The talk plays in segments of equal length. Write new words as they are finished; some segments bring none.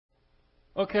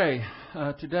Okay,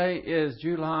 today is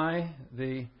July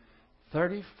the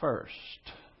 31st.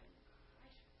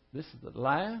 This is the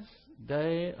last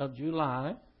day of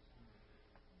July,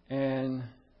 and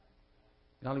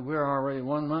golly, we're already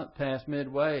 1 month past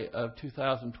midway of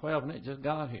 2012, and it just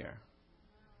got here.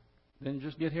 Didn't it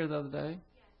just get here the other day?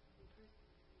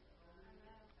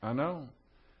 I know.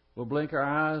 We'll blink our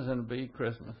eyes and it'll be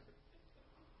Christmas.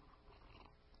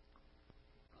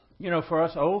 You know, for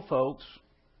us old folks,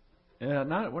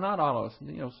 not all of us.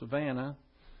 You know, Savannah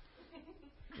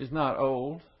is not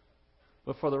old,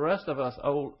 but for the rest of us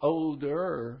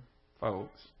older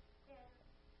folks,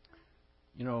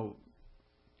 you know,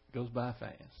 it goes by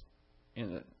fast.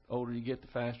 And the older you get, the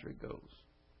faster it goes.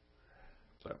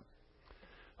 So,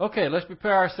 okay, let's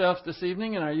prepare ourselves this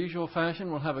evening in our usual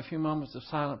fashion. We'll have a few moments of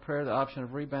silent prayer, the option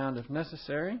of rebound if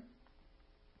necessary.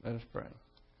 Let us pray.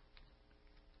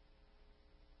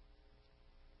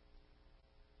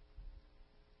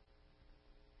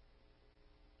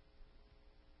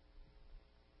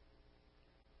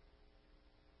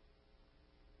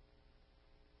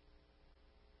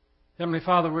 Heavenly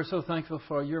Father, we're so thankful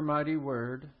for your mighty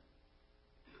word.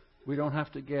 We don't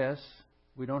have to guess.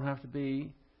 We don't have to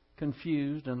be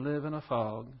confused and live in a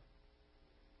fog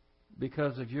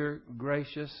because of your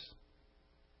gracious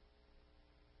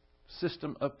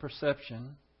system of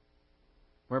perception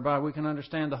whereby we can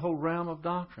understand the whole realm of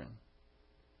doctrine.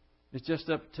 It's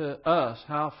just up to us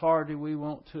how far do we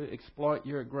want to exploit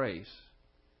your grace.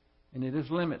 And it is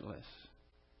limitless.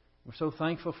 We're so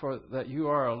thankful for that you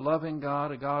are a loving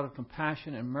God, a God of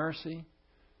compassion and mercy,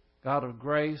 God of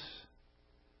grace.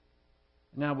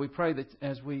 Now we pray that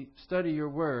as we study your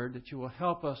word, that you will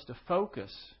help us to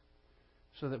focus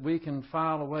so that we can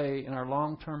file away in our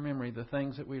long-term memory the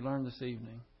things that we learned this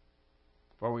evening.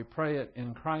 For we pray it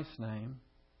in Christ's name.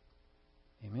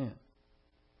 Amen.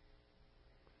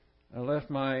 I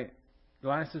left my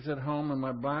glasses at home and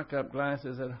my backup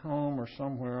glasses at home or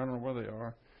somewhere. I don't know where they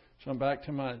are. So I'm back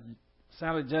to my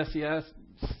Sally Jesse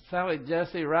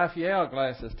Raphael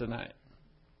glasses tonight.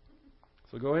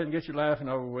 So go ahead and get your laughing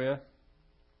over with.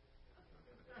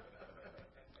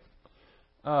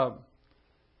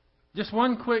 Just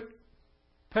one quick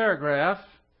paragraph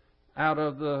out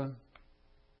of the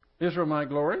Israel My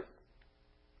Glory.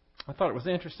 I thought it was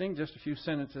interesting, just a few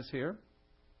sentences here.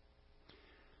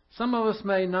 Some of us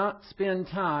may not spend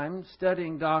time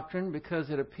studying doctrine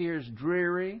because it appears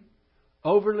dreary,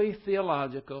 overly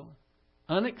theological,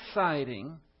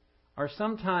 unexciting, or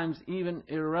sometimes even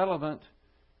irrelevant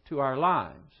to our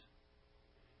lives.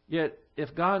 Yet,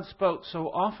 if God spoke so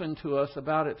often to us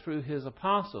about it through His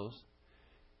apostles,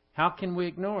 how can we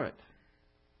ignore it?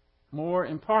 More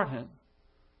important,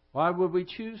 why would we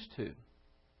choose to?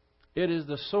 It is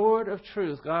the sword of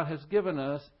truth God has given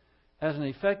us as an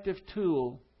effective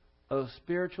tool of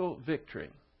spiritual victory.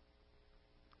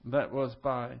 That was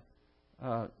by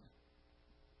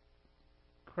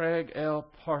Craig L.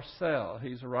 Parcell.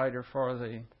 He's a writer for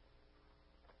the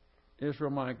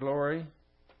Israel My Glory.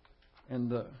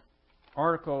 And the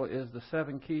article is The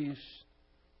 7 Keys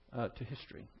to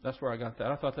History. That's where I got that.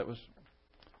 I thought that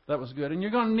was good. And you're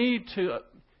going to need to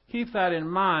keep that in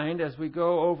mind as we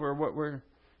go over what we're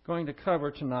going to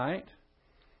cover tonight,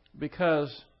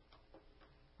 because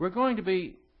we're going to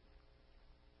be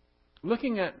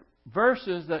looking at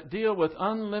verses that deal with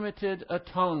unlimited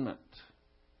atonement.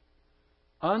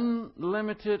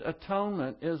 Unlimited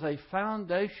atonement is a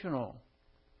foundational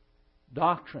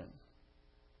doctrine.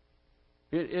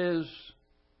 It is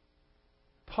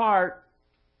part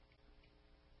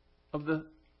of the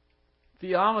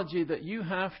theology that you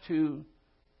have to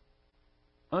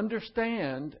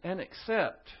understand and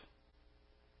accept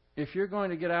if you're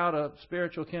going to get out of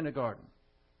spiritual kindergarten.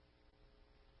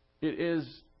 It is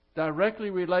directly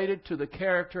related to the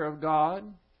character of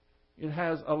God. It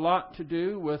has a lot to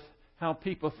do with how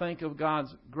people think of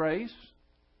God's grace.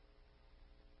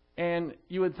 And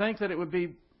you would think that it would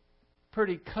be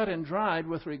pretty cut and dried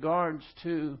with regards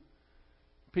to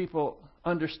people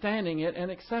understanding it and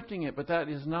accepting it, but that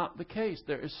is not the case.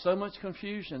 There is so much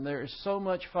confusion. There is so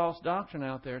much false doctrine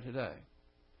out there today.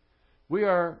 We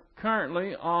are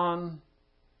currently on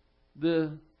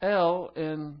the L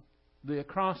in the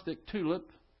acrostic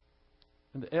TULIP,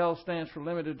 and the L stands for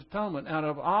limited atonement. Out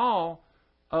of all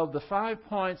of the 5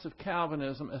 points of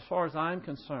Calvinism, as far as I'm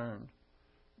concerned,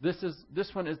 this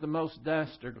one is the most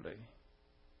dastardly.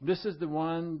 This is the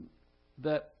one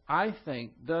that I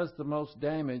think does the most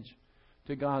damage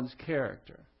to God's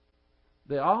character.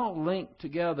 They all link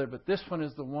together, but this one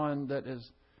is the one that is,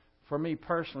 for me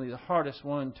personally, the hardest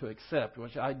one to accept,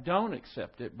 which I don't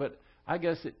accept it, but I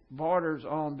guess it borders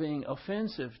on being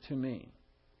offensive to me.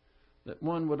 that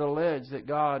one would allege that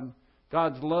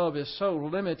God's love is so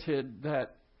limited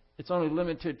that it's only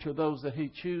limited to those that He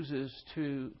chooses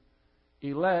to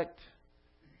elect,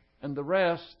 and the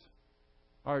rest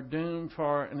are doomed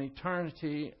for an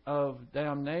eternity of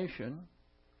damnation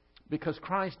because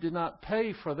Christ did not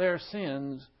pay for their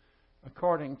sins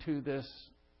according to this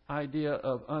idea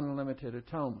of unlimited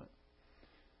atonement.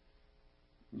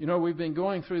 You know, we've been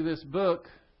going through this book.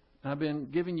 I've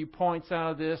been giving you points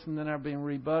out of this, and then I've been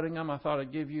rebutting them. I thought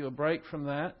I'd give you a break from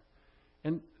that.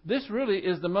 And this really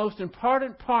is the most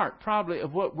important part, probably,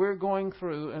 of what we're going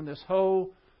through in this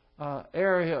whole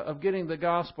area of getting the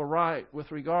gospel right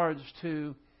with regards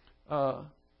to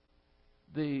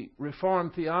the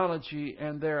Reformed theology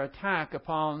and their attack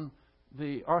upon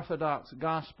the Orthodox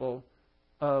gospel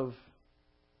of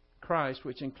Christ,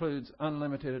 which includes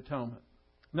unlimited atonement.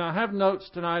 Now, I have notes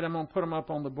tonight. I'm going to put them up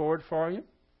on the board for you.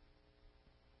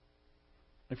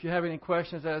 If you have any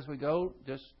questions as we go,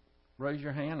 just raise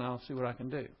your hand and I'll see what I can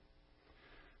do.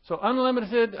 So,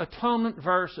 unlimited atonement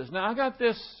verses. Now, I got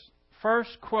this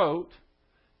first quote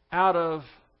out of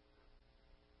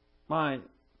my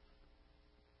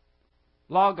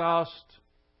Logos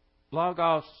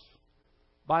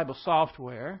Bible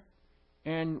software,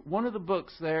 and one of the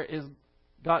books there is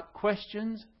Got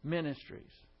Questions Ministries.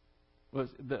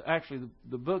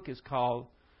 The book is called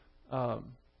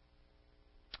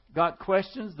Got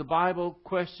Questions, the Bible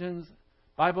Questions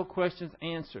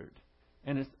Answered,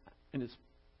 and it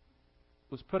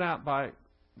was put out by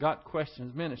Got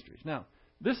Questions Ministries. Now,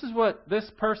 this is what this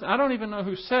person, I don't even know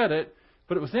who said it,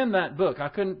 but it was in that book. I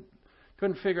couldn't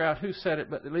figure out who said it,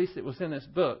 but at least it was in this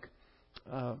book.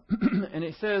 And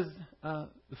it says the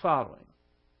following.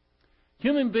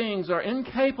 Human beings are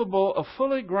incapable of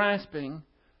fully grasping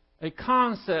a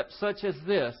concept such as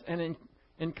this. And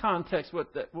in context,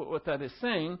 what that is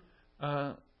saying,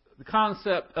 the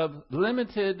concept of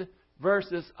limited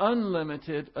versus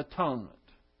unlimited atonement.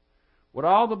 What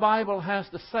all the Bible has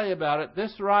to say about it,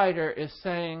 this writer is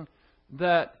saying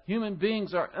that human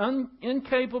beings are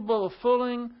incapable of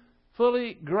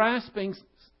fully grasping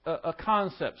a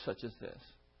concept such as this.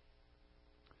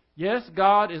 Yes,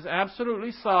 God is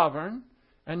absolutely sovereign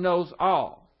and knows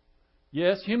all.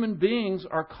 Yes, human beings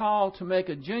are called to make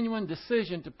a genuine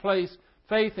decision to place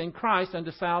faith in Christ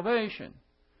unto salvation.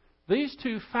 These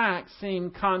two facts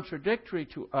seem contradictory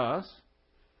to us,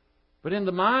 but in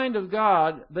the mind of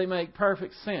God, they make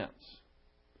perfect sense.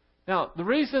 Now, the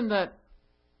reason that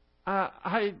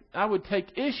I would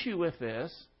take issue with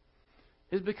this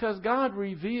is because God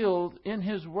revealed in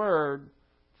His Word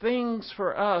things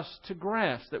for us to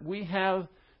grasp, that we have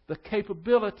the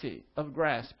capability of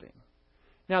grasping.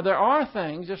 Now, there are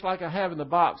things, just like I have in the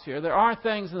box here, there are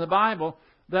things in the Bible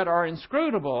that are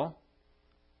inscrutable,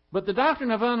 but the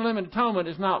doctrine of unlimited atonement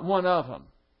is not one of them.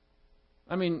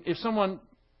 I mean, if someone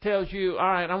tells you, all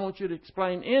right, I want you to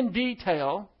explain in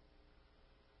detail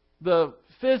the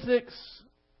physics,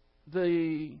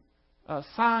 the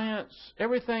science,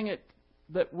 everything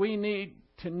that we need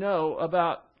to know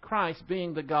about Christ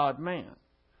being the God-man.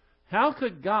 How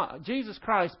could Jesus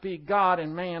Christ be God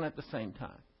and man at the same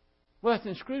time? Well, it's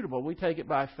inscrutable. We take it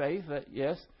by faith that,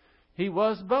 yes, He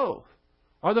was both.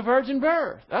 Or the virgin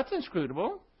birth. That's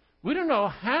inscrutable. We don't know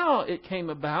how it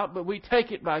came about, but we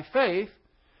take it by faith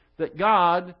that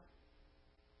God's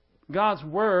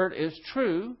Word is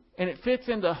true, and it fits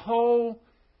in the whole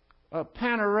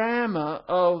panorama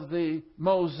of the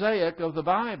mosaic of the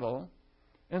Bible.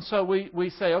 And so we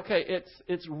say, okay,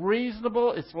 it's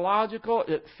reasonable, it's logical,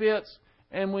 it fits,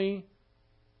 and we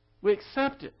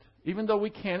accept it, even though we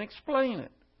can't explain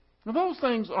it. Now, those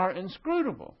things are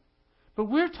inscrutable. But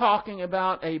we're talking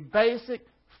about a basic,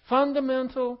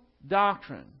 fundamental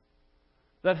doctrine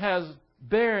that has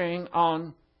bearing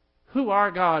on who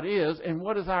our God is and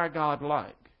what is our God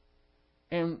like.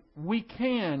 And we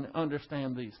can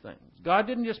understand these things. God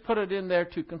didn't just put it in there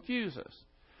to confuse us.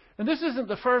 And this isn't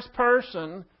the first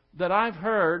person that I've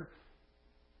heard,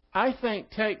 I think,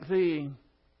 take the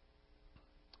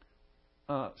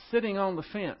sitting on the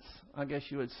fence, I guess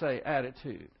you would say,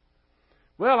 attitude.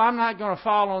 Well, I'm not going to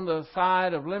fall on the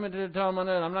side of limited atonement,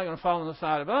 and I'm not going to fall on the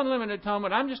side of unlimited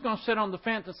atonement. I'm just going to sit on the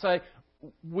fence and say,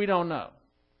 we don't know.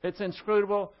 It's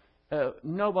inscrutable.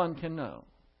 No one can know.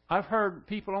 I've heard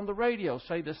people on the radio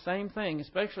say the same thing,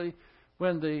 especially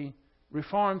when the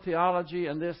Reformed theology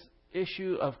and this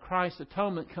issue of Christ's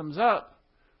atonement comes up.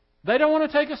 They don't want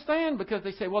to take a stand because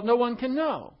they say, well, no one can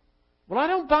know. Well, I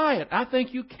don't buy it. I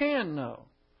think you can know.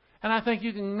 And I think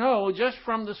you can know just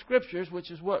from the Scriptures, which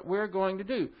is what we're going to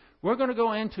do. We're going to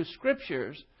go into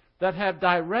Scriptures that have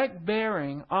direct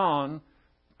bearing on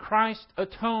Christ's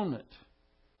atonement.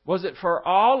 Was it for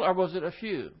all or was it a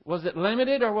few? Was it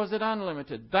limited or was it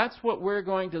unlimited? That's what we're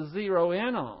going to zero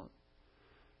in on.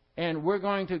 And we're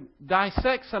going to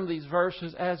dissect some of these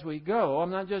verses as we go.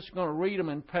 I'm not just going to read them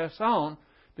and pass on,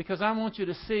 because I want you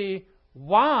to see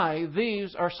why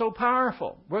these are so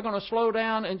powerful. We're going to slow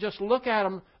down and just look at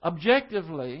them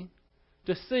objectively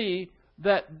to see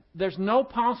that there's no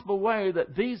possible way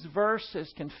that these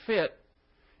verses can fit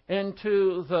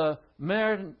into the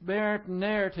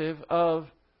narrative of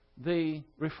the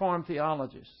Reformed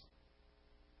theologists.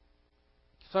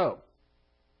 So,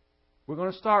 we're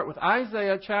going to start with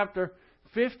Isaiah chapter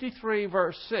 53,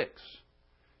 verse 6.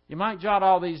 You might jot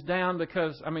all these down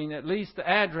because, at least the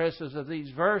addresses of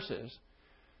these verses,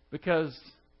 because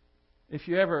if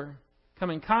you ever come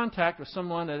in contact with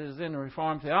someone that is in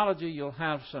Reformed theology, you'll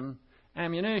have some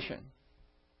ammunition.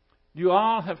 You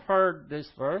all have heard this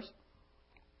verse.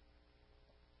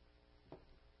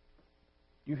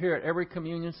 You hear it every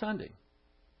communion Sunday.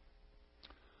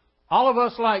 All of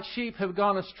us like sheep have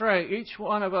gone astray.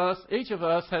 Each of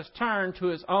us has turned to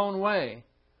his own way.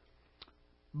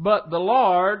 But the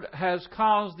Lord has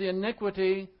caused the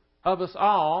iniquity of us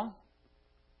all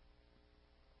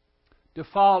to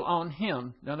fall on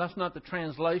him. Now, that's not the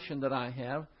translation that I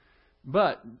have,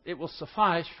 but it will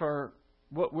suffice for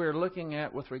what we're looking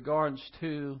at with regards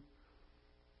to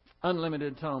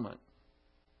unlimited atonement.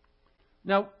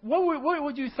 Now, what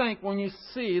would you think when you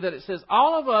see that it says,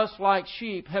 all of us like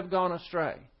sheep have gone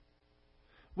astray?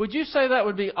 Would you say that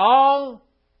would be all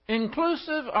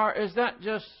inclusive, or is that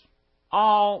just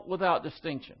all without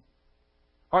distinction?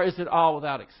 Or is it all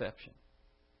without exception?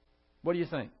 What do you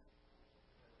think?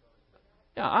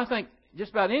 Yeah, I think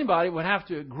just about anybody would have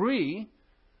to agree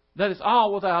that it's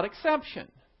all without exception.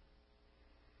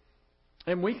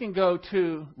 And we can go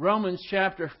to Romans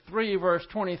chapter 3, verse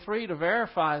 23 to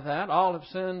verify that. All have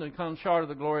sinned and come short of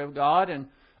the glory of God. And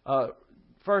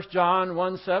 1 John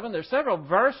 1:7. There's several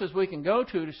verses we can go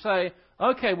to say,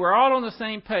 okay, we're all on the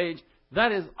same page.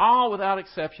 That is all without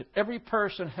exception. Every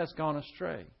person has gone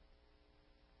astray.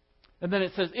 And then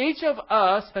it says, each of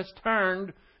us has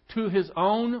turned to his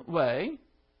own way,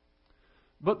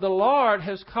 but the Lord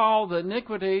has called the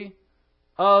iniquity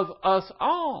of us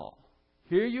all.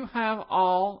 Here you have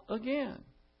all again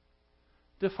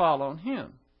to fall on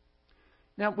him.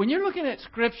 Now, when you're looking at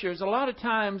Scriptures, a lot of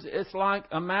times it's like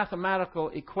a mathematical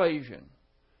equation.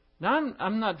 Now,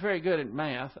 I'm not very good at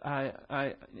math.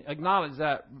 I acknowledge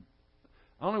that.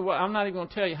 I'm not even going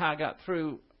to tell you how I got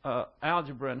through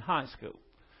algebra in high school.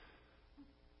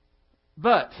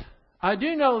 But I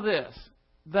do know this,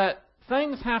 that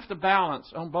things have to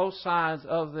balance on both sides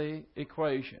of the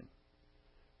equation.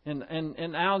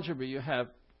 In algebra, you have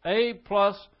A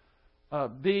plus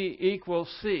B equals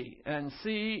C, and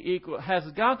C has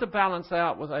got to balance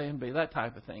out with A and B, that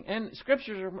type of thing. And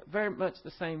Scriptures are very much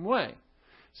the same way.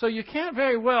 So you can't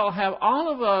very well have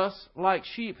all of us, like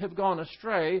sheep, have gone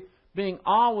astray, being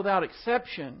all without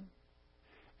exception,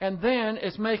 and then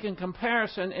it's making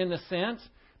comparison in the sense,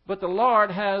 but the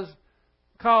Lord has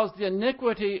caused the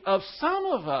iniquity of some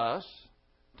of us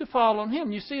to fall on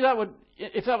him. You see, that would,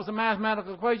 if that was a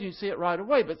mathematical equation, you'd see it right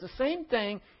away. But it's the same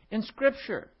thing in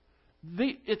Scripture.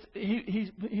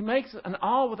 He makes an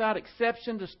all without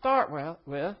exception to start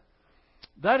with.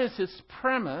 That is his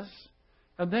premise.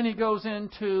 And then he goes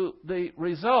into the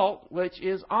result, which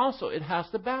is also, it has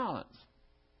to balance.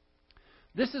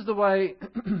 This is the way,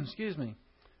 excuse me,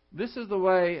 this is the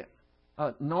way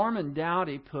Norman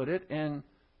Dowdy put it in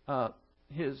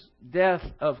his Death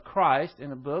of Christ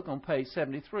in a book on page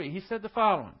 73. He said the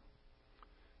following: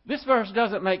 this verse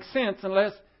doesn't make sense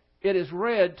unless it is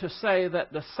read to say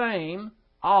that the same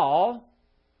all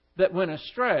that went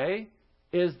astray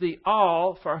is the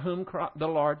all for whom the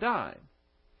Lord died.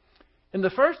 In the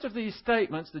first of these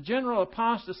statements, the general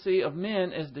apostasy of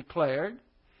men is declared.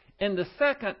 In the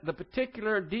second, the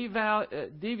particular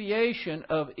deviation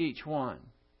of each one.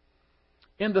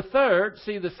 In the third,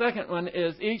 see, the second one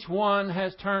is each one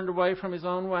has turned away from his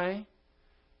own way.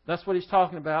 That's what he's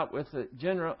talking about with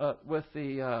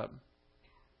the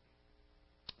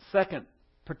second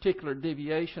particular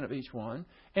deviation of each one.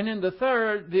 And in the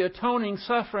third, the atoning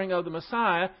suffering of the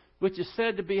Messiah, which is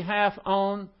said to be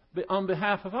on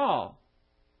behalf of all.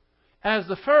 As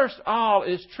the first all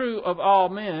is true of all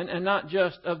men and not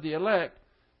just of the elect,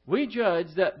 we judge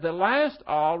that the last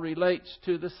all relates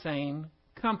to the same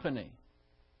company.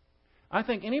 I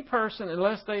think any person,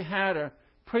 unless they had a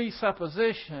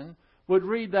presupposition, would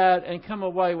read that and come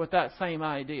away with that same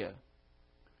idea.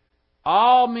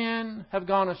 All men have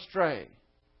gone astray.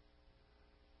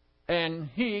 And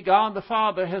He, God the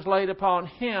Father, has laid upon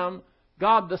Him,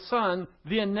 God the Son,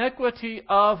 the iniquity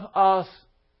of us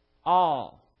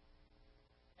all.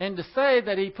 And to say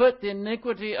that He put the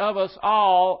iniquity of us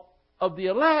all, of the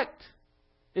elect,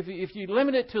 if you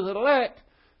limit it to the elect,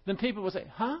 then people will say,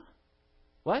 huh?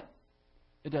 What?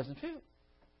 It doesn't fit.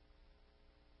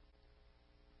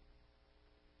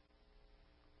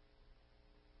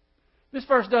 This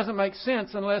verse doesn't make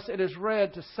sense unless it is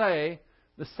read to say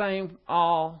the same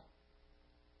all.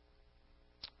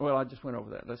 Well, I just went over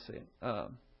that. Let's see.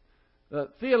 The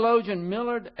theologian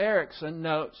Millard Erickson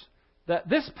notes that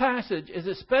this passage is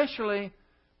especially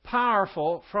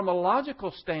powerful from a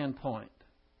logical standpoint.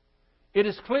 It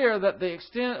is clear that the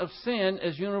extent of sin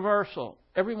is universal.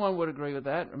 Everyone would agree with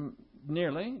that,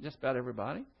 nearly, just about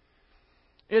everybody.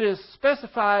 It is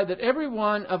specified that every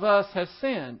one of us has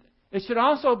sinned. It should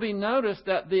also be noticed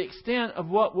that the extent of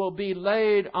what will be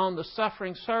laid on the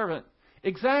suffering servant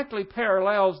exactly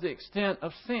parallels the extent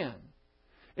of sin.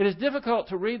 It is difficult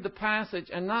to read the passage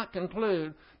and not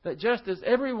conclude that just as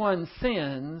everyone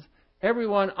sins,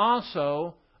 everyone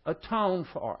also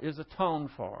is atoned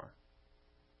for.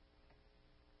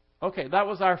 Okay, that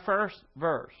was our first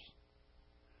verse.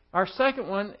 Our second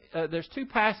one, there's two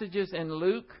passages in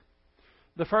Luke.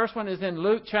 The first one is in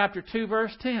Luke chapter 2,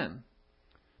 verse 10.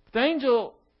 The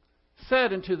angel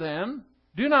said unto them,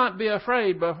 Do not be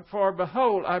afraid, for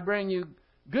behold, I bring you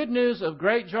good news of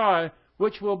great joy,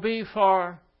 which will be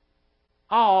for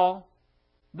all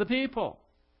the people.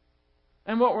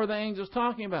 And what were the angels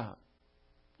talking about?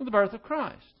 The birth of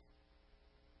Christ.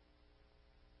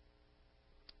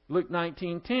 Luke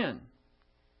 19:10.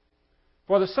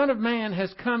 For the Son of Man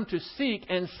has come to seek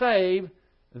and save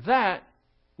that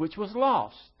which was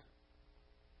lost.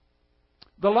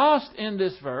 The lost in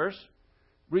this verse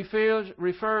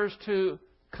refers to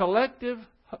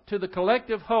the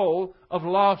collective whole of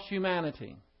lost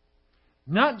humanity,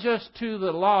 not just to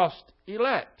the lost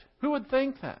elect. Who would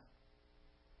think that?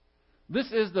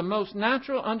 This is the most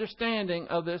natural understanding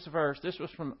of this verse. This was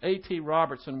from A.T.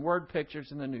 Robertson, Word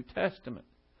Pictures in the New Testament.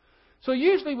 So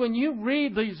usually when you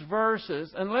read these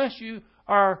verses, unless you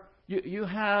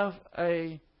have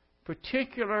a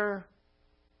particular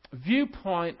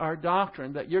viewpoint or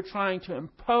doctrine that you're trying to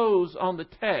impose on the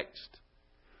text,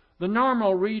 the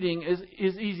normal reading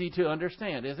is easy to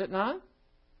understand, is it not?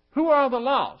 Who are the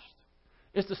lost?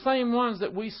 It's the same ones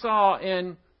that we saw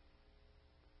in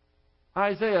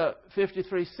Isaiah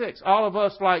 53:6. All of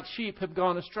us like sheep have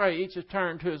gone astray, each has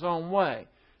turned to his own way.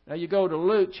 Now you go to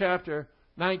Luke chapter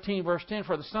 19, verse 10,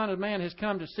 For the Son of Man has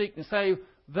come to seek and save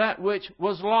that which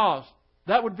was lost.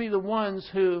 That would be the ones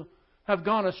who have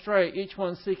gone astray, each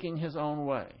one seeking his own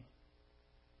way.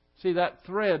 See, that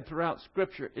thread throughout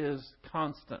Scripture is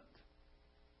constant.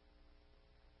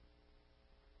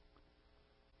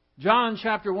 John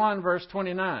chapter 1, verse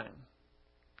 29.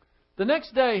 The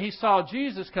next day he saw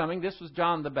Jesus coming. This was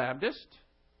John the Baptist.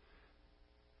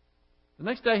 The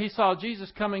next day he saw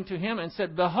Jesus coming to him and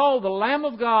said, Behold, the Lamb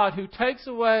of God who takes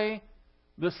away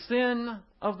the sin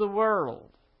of the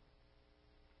world.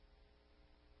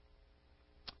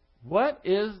 What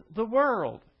is the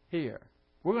world here?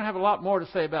 We're going to have a lot more to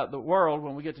say about the world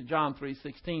when we get to John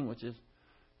 3:16, which is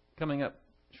coming up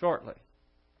shortly.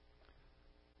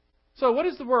 So what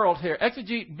is the world here?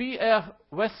 Exegete B.F.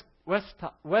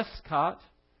 Westcott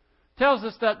tells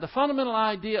us that the fundamental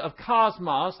idea of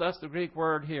cosmos, that's the Greek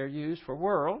word here used for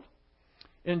world,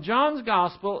 in John's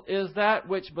Gospel is that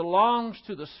which belongs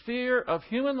to the sphere of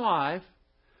human life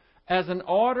as an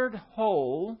ordered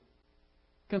whole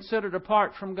considered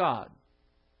apart from God.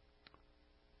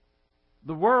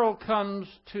 The world comes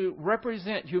to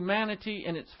represent humanity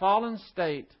in its fallen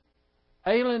state,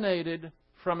 alienated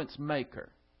from its Maker.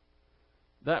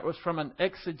 That was from an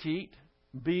exegete,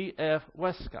 B.F.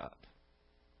 Westcott.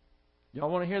 Y'all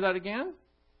want to hear that again?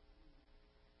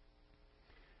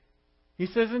 He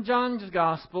says in John's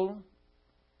Gospel,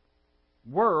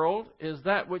 world is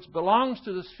that which belongs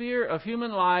to the sphere of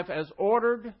human life as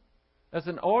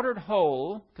an ordered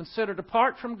whole, considered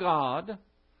apart from God.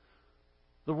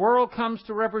 The world comes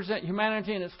to represent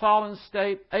humanity in its fallen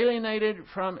state, alienated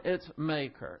from its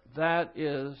Maker. That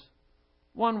is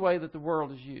one way that the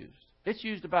world is used. It's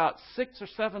used about 6 or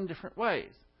 7 different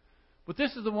ways. But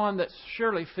this is the one that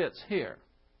surely fits here.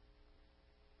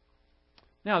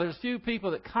 Now, there's a few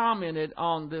people that commented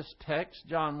on this text,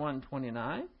 John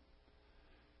 1:29.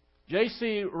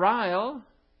 J.C. Ryle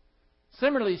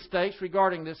similarly states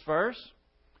regarding this verse,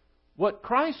 what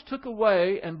Christ took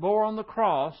away and bore on the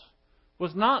cross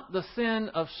was not the sin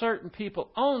of certain people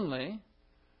only,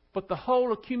 but the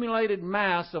whole accumulated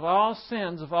mass of all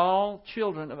sins of all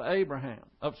children of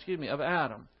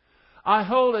Adam. I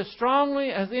hold as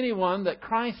strongly as anyone that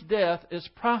Christ's death is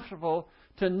profitable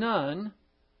to none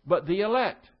but the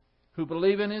elect. who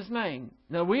believe in His name.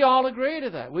 Now, we all agree to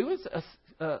that. We would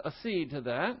accede to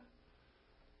that.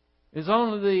 It's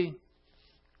only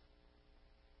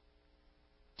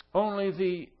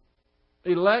the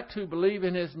elect who believe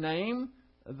in His name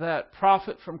that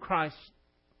profit from Christ's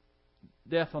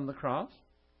death on the cross.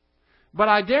 But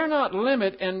I dare not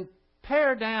limit and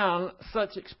pare down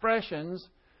such expressions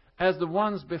as the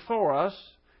ones before us.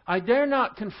 I dare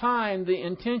not confine the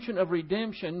intention of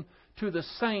redemption to the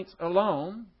saints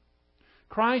alone.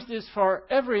 Christ is for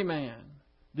every man.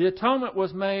 The atonement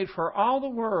was made for all the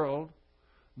world,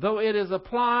 though it is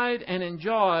applied and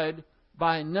enjoyed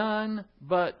by none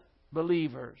but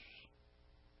believers.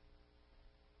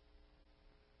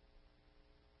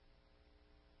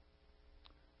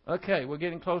 Okay, we're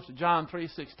getting close to John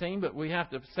 3:16, but we have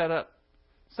to set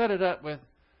it up with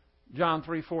John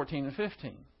 3:14 and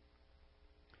 15.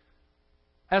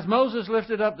 As Moses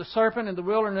lifted up the serpent in the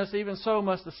wilderness, even so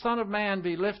must the Son of Man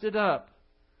be lifted up,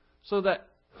 so that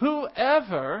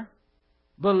whoever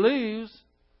believes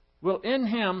will in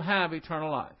Him have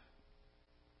eternal life.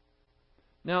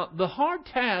 Now, the hard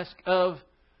task of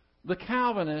the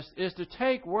Calvinists is to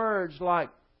take words like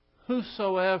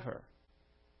whosoever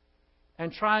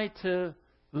and try to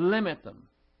limit them.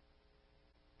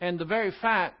 And the very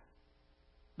fact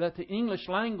that the English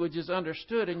language is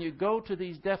understood, and you go to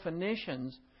these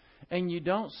definitions and you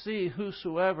don't see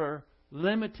whosoever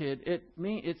limited, it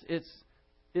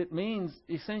means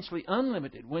essentially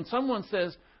unlimited. When someone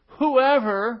says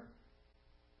whoever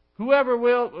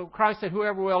will, Christ said,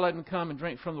 whoever will, let him come and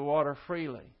drink from the water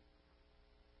freely.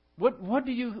 What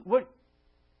do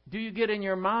you get in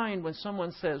your mind when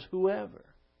someone says whoever?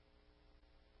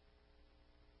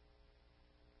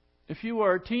 If you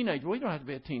were a teenager, well, you don't have to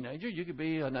be a teenager. You could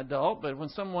be an adult. But when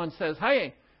someone says,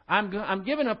 hey, I'm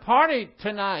giving a party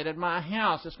tonight at my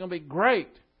house. It's going to be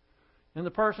great. And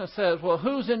the person says, well,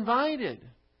 who's invited?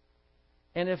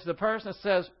 And if the person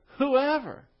says,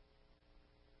 whoever,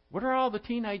 what are all the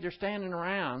teenagers standing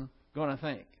around going to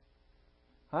think?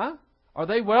 Huh? Are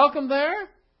they welcome there?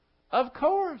 Of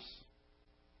course.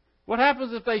 What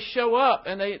happens if they show up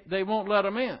and they won't let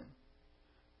them in?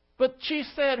 But she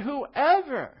said,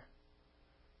 whoever.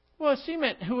 Well, she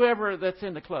meant whoever that's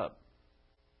in the club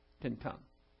can come.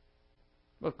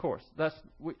 Well, of course,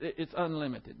 it's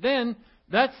unlimited. Then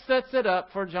that sets it up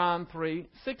for John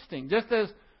 3:16. Just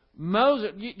as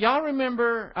Moses, y'all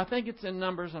remember, I think it's in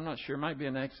Numbers, I'm not sure, it might be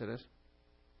in Exodus,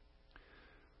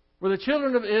 where the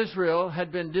children of Israel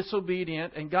had been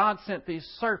disobedient and God sent these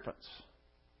serpents.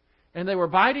 And they were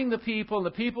biting the people, and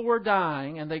the people were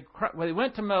dying, and they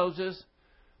went to Moses.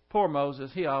 Poor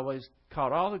Moses, he always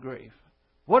caught all the grief.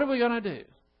 What are we going to do?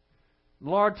 The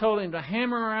Lord told him to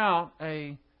hammer out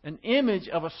an image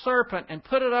of a serpent and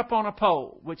put it up on a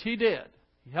pole, which he did.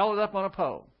 He held it up on a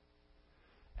pole.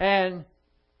 And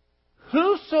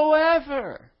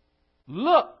whosoever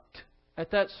looked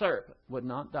at that serpent would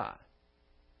not die.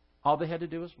 All they had to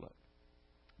do was look.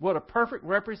 What a perfect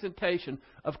representation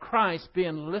of Christ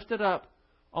being lifted up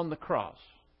on the cross.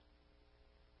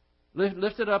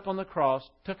 Lifted up on the cross,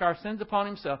 took our sins upon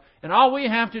Himself. And all we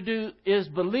have to do is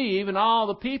believe, and all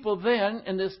the people then,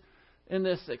 in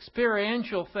this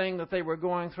experiential thing that they were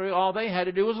going through, all they had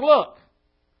to do was look.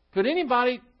 Could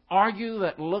anybody argue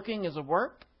that looking is a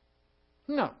work?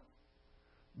 No.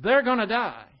 They're going to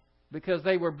die because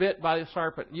they were bit by the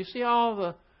serpent. You see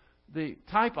all the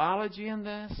typology in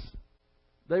this?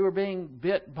 They were being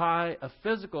bit by a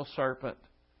physical serpent.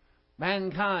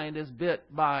 Mankind is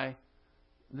bit by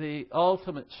the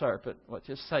ultimate serpent, which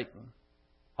is Satan.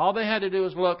 All they had to do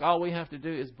is look. All we have to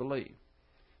do is believe.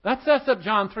 That sets up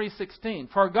John 3:16.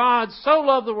 For God so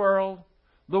loved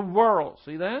the world,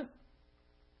 see that?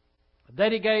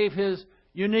 That He gave His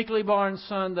uniquely born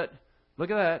Son, that, look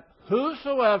at that,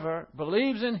 whosoever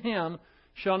believes in Him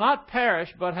shall not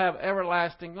perish but have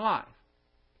everlasting life.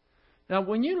 Now,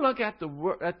 when you look at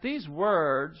these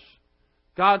words,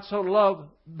 God so loved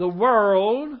the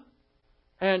world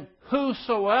and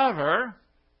whosoever,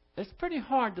 it's pretty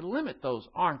hard to limit those,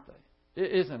 aren't they?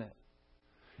 Isn't it?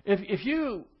 If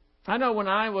you, I know when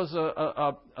I was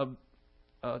a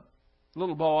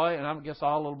little boy, and I guess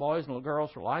all little boys and little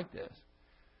girls were like this.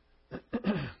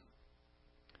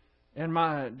 And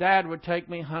my dad would take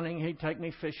me hunting, he'd take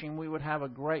me fishing, we would have a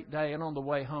great day, and on the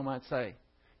way home I'd say,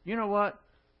 you know what?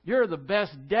 You're the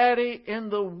best daddy in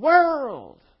the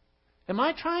world. Am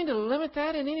I trying to limit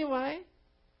that in any way?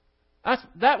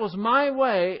 That was my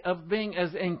way of being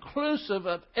as inclusive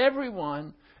of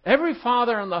everyone, every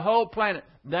father on the whole planet.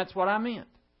 That's what I meant.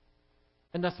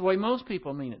 And that's the way most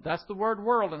people mean it. That's the word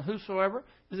world, and whosoever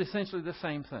is essentially the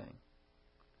same thing.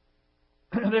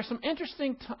 there's some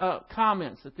interesting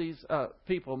comments that these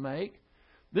people make.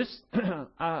 This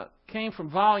came from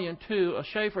Volume 2 of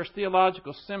Schaeffer's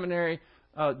Theological Seminary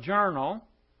Journal,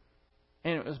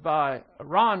 and it was by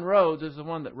Ron Rhodes is the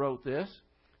one that wrote this.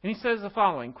 And he says the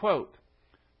following, quote,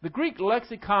 "The Greek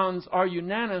lexicons are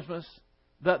unanimous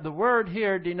that the word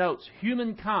here denotes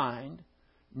humankind,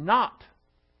 not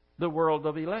the world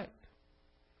of elect.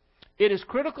 It is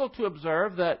critical to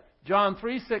observe that John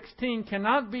 3:16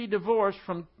 cannot be divorced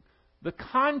from the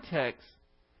context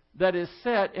that is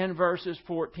set in verses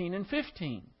 14 and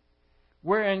 15,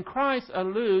 wherein Christ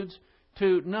alludes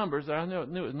to Numbers. I knew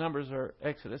it was Numbers or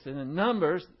Exodus. And in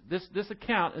Numbers, this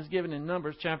account is given in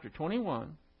Numbers chapter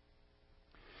 21.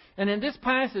 And in this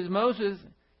passage, Moses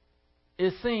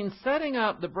is seen setting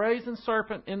up the brazen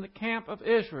serpent in the camp of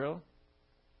Israel,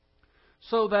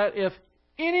 so that if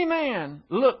any man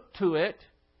looked to it,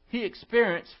 he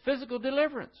experienced physical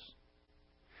deliverance.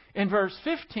 In verse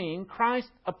 15, Christ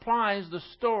applies the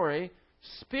story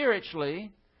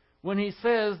spiritually when he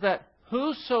says that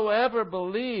whosoever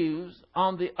believes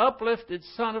on the uplifted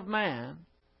Son of Man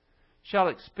shall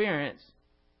experience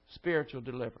spiritual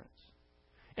deliverance.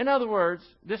 In other words,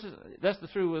 that's the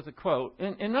through with the quote.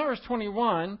 In Numbers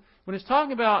 21, when it's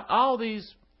talking about all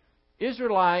these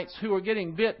Israelites who are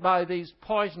getting bit by these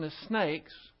poisonous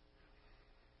snakes,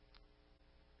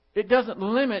 it doesn't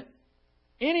limit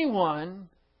any one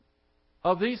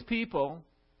of these people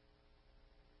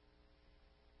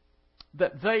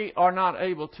that they are not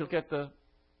able to get the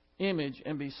image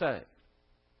and be saved.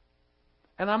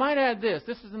 And I might add this.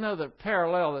 This is another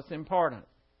parallel that's important.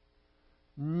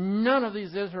 None of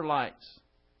these Israelites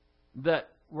that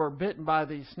were bitten by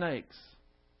these snakes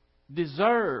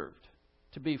deserved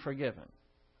to be forgiven,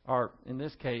 or in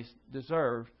this case,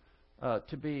 deserved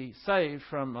to be saved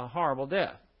from a horrible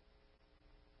death.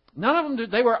 None of them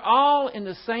did. They were all in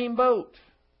the same boat.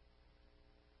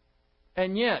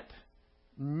 And yet,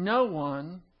 no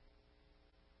one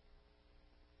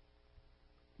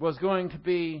was going to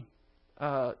be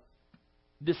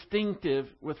distinctive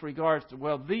with regards to,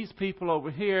 well, these people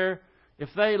over here, if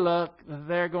they look,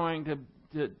 they're going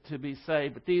to be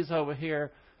saved. But these over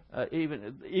here,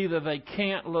 either they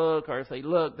can't look, or if they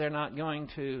look, they're not going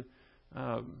to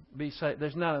be saved.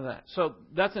 There's none of that. So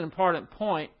that's an important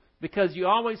point, because you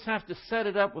always have to set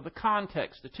it up with the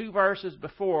context. The two verses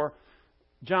before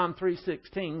John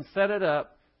 3:16 set it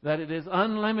up that it is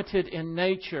unlimited in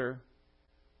nature,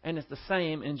 and it's the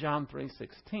same in John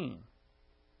 3:16.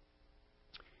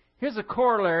 Here's a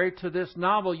corollary to this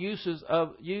novel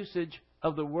usage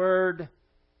of the word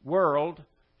world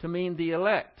to mean the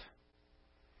elect,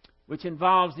 which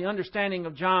involves the understanding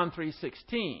of John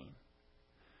 3:16.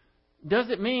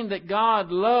 Does it mean that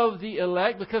God loved the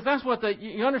elect? Because that's what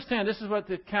you understand, this is what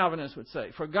the Calvinists would say.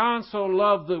 For God so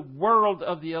loved the world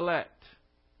of the elect,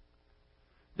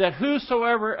 that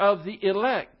whosoever of the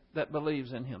elect that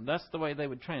believes in Him. That's the way they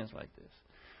would translate this.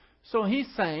 So he's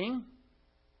saying,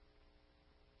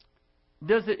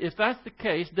 if that's the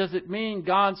case, does it mean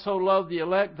God so loved the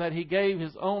elect that He gave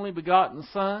His only begotten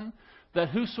Son, that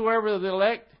whosoever of the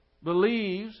elect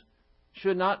believes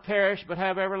should not perish but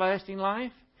have everlasting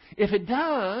life? If it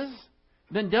does,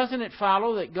 then doesn't it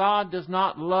follow that God does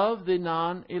not love the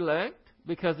non-elect?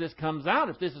 Because this comes out,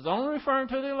 if this is only referring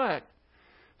to the elect.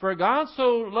 For God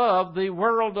so loved the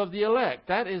world of the elect.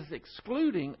 That is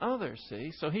excluding others,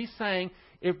 see? So he's saying,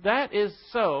 if that is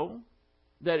so,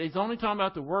 that he's only talking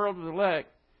about the world of the elect,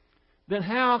 then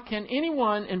how can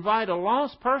anyone invite a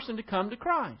lost person to come to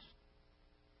Christ?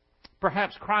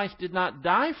 Perhaps Christ did not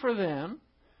die for them,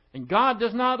 and God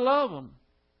does not love them.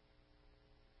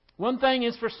 One thing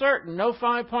is for certain, no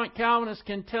 5-point Calvinist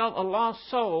can tell a lost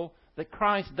soul that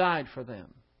Christ died for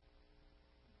them.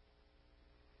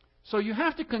 So you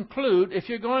have to conclude, if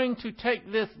you're going to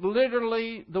take this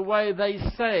literally the way they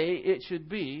say it should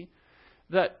be,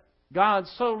 that God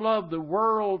so loved the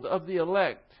world of the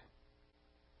elect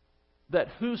that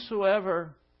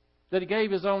He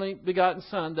gave His only begotten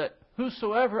Son, that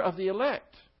whosoever of the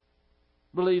elect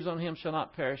believes on Him shall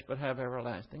not perish but have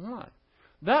everlasting life.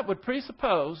 That would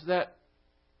presuppose that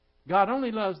God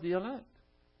only loves the elect.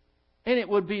 And it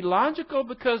would be logical,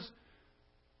 because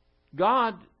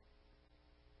God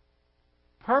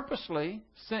purposely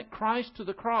sent Christ to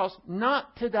the cross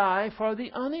not to die for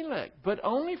the unelect, but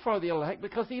only for the elect,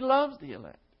 because He loves the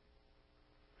elect.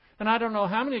 And I don't know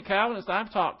how many Calvinists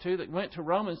I've talked to that went to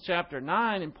Romans chapter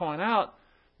 9 and point out,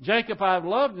 Jacob I've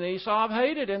loved and Esau I've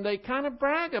hated, and they kind of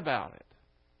brag about it.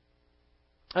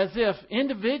 As if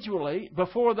individually,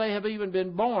 before they have even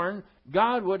been born,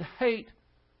 God would hate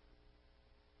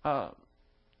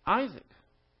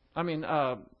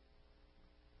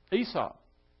Esau.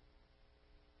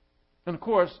 And of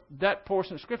course, that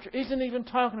portion of Scripture isn't even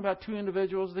talking about two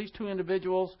individuals. These two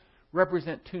individuals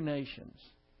represent two nations.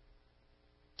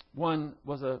 One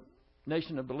was a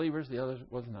nation of believers, the other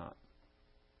was not.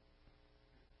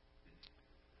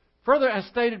 Further, as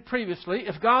stated previously,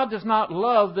 if God does not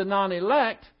love the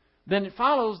non-elect, then it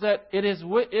follows that it is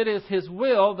His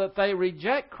will that they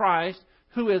reject Christ,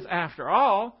 who is, after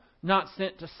all, not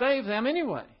sent to save them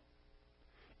anyway.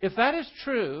 If that is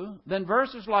true, then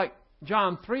verses like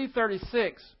John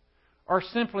 3:36 are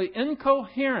simply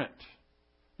incoherent.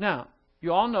 Now,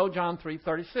 you all know John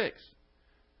 3:36.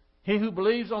 He who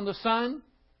believes on the Son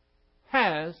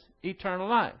has eternal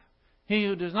life. He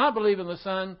who does not believe in the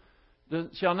Son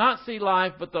shall not see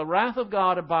life, but the wrath of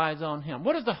God abides on him.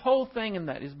 What is the whole thing in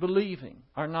that? Is believing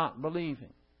or not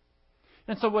believing.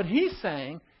 And so what he's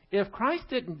saying, if Christ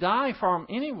didn't die for him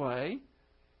anyway,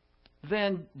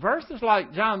 then verses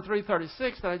like John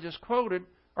 3:36 that I just quoted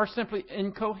are simply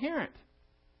incoherent.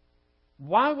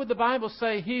 Why would the Bible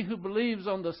say he who believes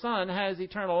on the Son has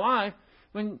eternal life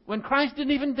when Christ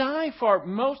didn't even die for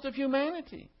most of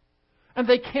humanity? And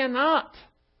they cannot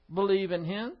believe in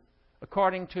Him,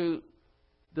 according to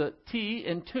the T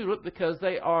in TULIP, because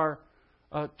they are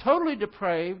totally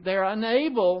depraved. They are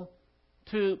unable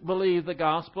to believe the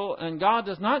gospel, and God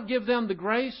does not give them the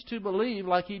grace to believe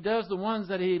like He does the ones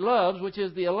that He loves, which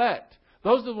is the elect.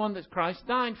 Those are the ones that Christ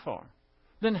died for.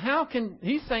 Then how can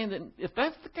He's saying that if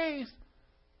that's the case,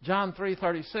 John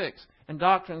 3:36 and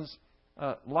doctrines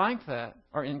like that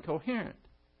are incoherent.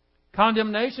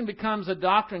 Condemnation becomes a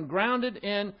doctrine grounded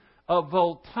in a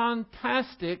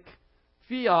Voltantastic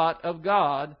fiat of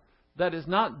God that is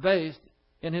not based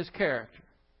in His character.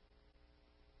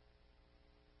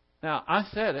 Now, I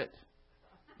said it.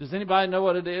 Does anybody know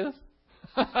what it is?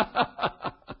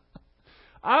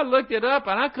 I looked it up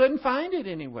and I couldn't find it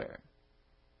anywhere.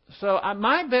 So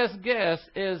my best guess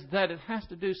is that it has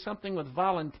to do something with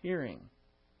volunteering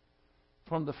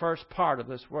from the first part of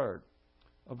this word.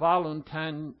 A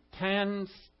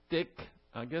voluntanistic,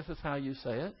 I guess is how you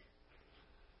say it.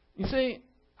 You see,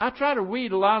 I try to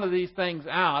weed a lot of these things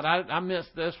out. I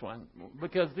missed this one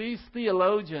because these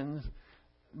theologians,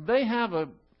 they have a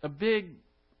big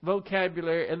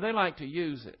vocabulary and they like to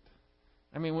use it.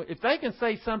 I mean, if they can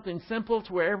say something simple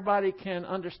to where everybody can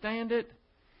understand it,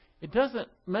 it doesn't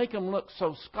make them look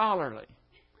so scholarly.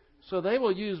 So they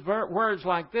will use words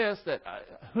like this that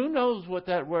who knows what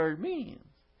that word means?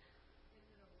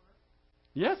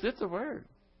 Yes, it's a word.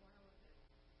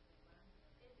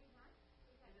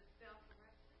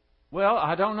 Well,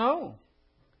 I don't know.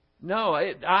 No,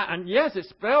 yes, it's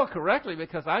spelled correctly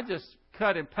because I just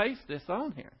cut and paste this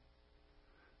on here.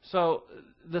 So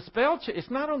the spell check, it's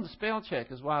not on the spell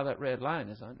check is why that red line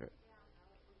is under it.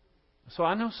 So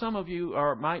I know some of you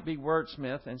might be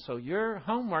wordsmith, and so your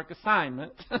homework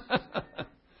assignment,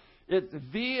 it's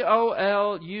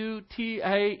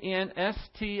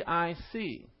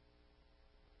Volutanistic.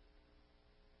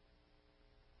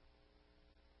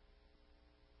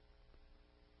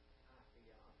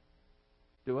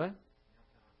 Do I?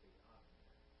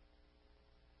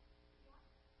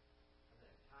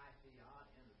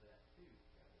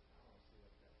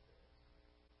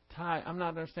 I'm not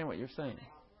understanding what you're saying.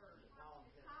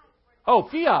 Oh,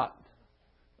 fiat.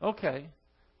 Okay.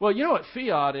 Well, you know what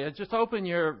fiat is. Just open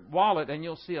your wallet and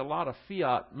you'll see a lot of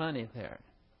fiat money there.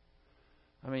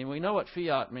 I mean, we know what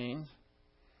fiat means.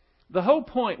 The whole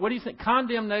point, what do you think?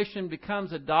 Condemnation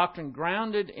becomes a doctrine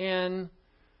grounded in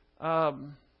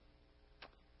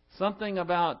something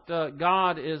about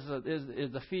God is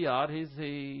the fiat. He's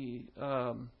the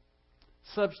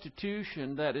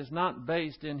substitution that is not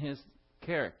based in His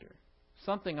character.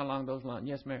 Something along those lines.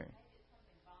 Yes, Mary?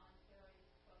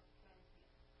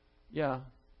 Yeah,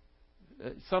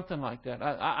 something like that.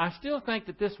 I still think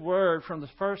that this word from the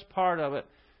first part of it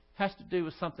has to do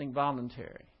with something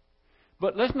voluntary.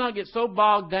 But let's not get so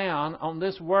bogged down on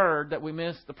this word that we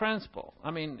miss the principle.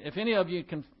 I mean, if any of you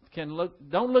can look,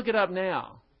 don't look it up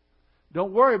now.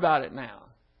 Don't worry about it now.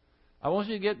 I want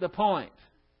you to get the point.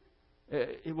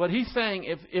 What he's saying,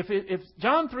 if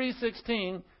John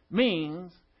 3:16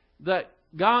 means that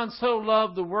God so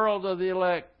loved the world of the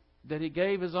elect that He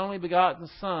gave His only begotten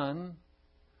Son,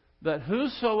 that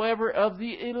whosoever of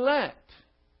the elect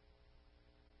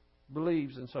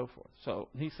believes, and so forth. So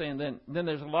he's saying then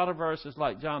there's a lot of verses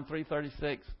like John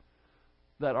 3:36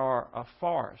 that are a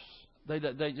farce. They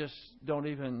just don't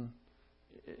even,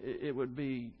 it would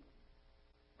be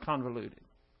convoluted.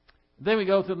 Then we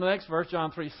go to the next verse,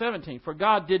 John 3:17. For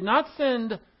God did not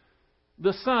send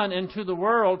the Son into the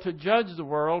world to judge the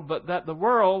world, but that the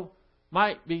world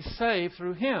might be saved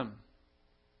through Him.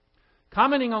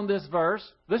 commenting on this verse,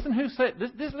 listen who said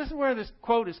this. Listen where this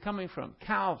quote is coming from.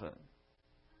 Calvin.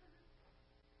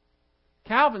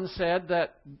 Calvin said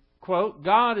that, quote,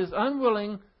 God is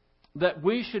unwilling that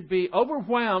we should be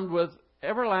overwhelmed with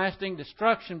everlasting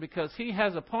destruction because He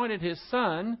has appointed His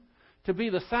Son to be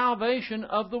the salvation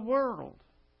of the world.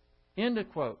 End of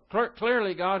quote.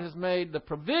 Clearly, God has made the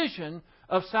provision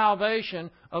of salvation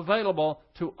available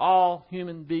to all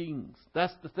human beings.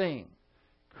 That's the thing.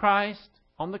 Christ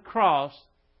on the cross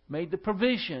made the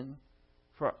provision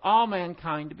for all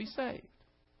mankind to be saved.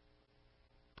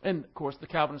 And, of course, the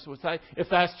Calvinists would say, if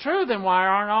that's true, then why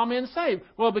aren't all men saved?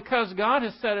 Well, because God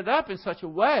has set it up in such a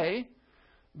way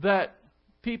that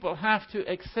people have to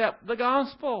accept the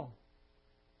gospel.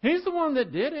 He's the one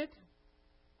that did it.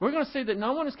 We're going to see that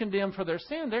no one is condemned for their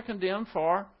sin. They're condemned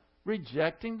for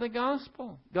rejecting the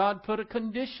gospel. God put a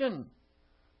condition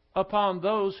upon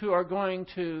those who are going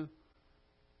to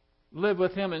live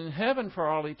with Him in heaven for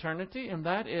all eternity, and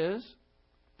that is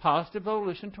positive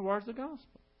volition towards the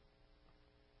gospel.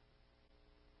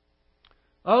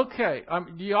 Okay,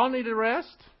 do you all need a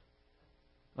rest?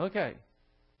 Okay.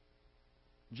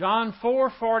 John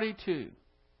 4:42.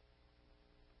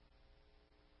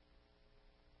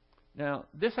 Now,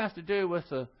 this has to do with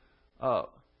the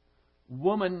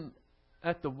woman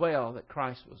at the well that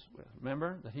Christ was with.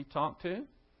 Remember that He talked to?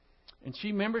 And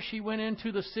she went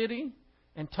into the city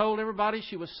and told everybody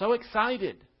she was so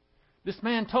excited. This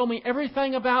man told me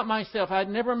everything about myself. I'd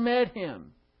never met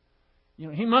him.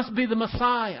 He must be the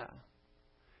Messiah.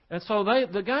 And so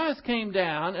the guys came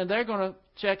down, and they're going to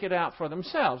check it out for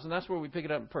themselves. And that's where we pick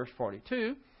it up in verse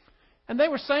 42. And they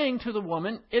were saying to the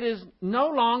woman, it is no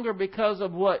longer because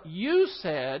of what you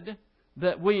said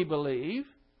that we believe.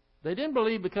 They didn't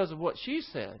believe because of what she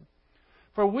said.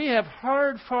 For we have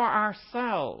heard for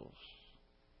ourselves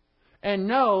and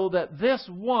know that this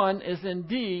one is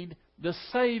indeed the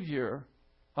Savior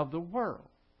of the world.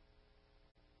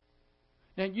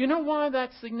 Now, you know why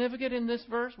that's significant in this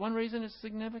verse? One reason it's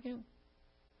significant?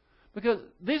 Because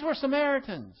these were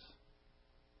Samaritans.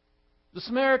 The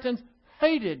Samaritans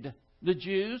hated the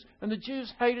Jews, and the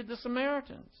Jews hated the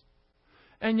Samaritans.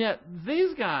 And yet,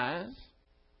 these guys,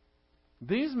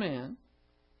 these men,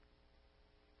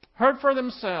 heard for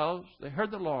themselves, they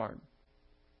heard the Lord,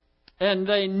 and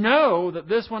they know that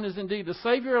this one is indeed the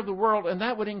Savior of the world, and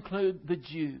that would include the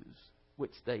Jews,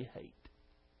 which they hate.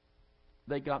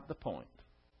 They got the point.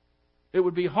 It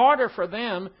would be harder for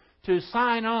them to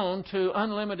sign on to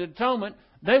unlimited atonement.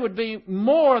 They would be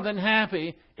more than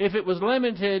happy if it was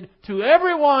limited to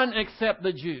everyone except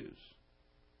the Jews.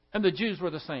 And the Jews were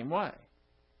the same way.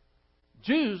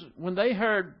 Jews, when they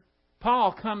heard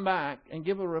Paul come back and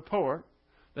give a report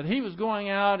that he was going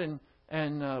out and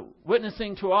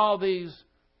witnessing to all these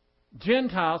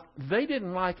Gentiles, they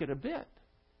didn't like it a bit.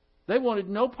 They wanted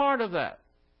no part of that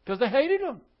because they hated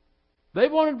them. They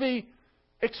wanted to be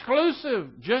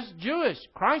exclusive, just Jewish.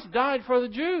 Christ died for the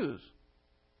Jews.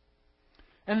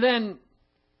 And then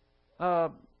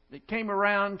it came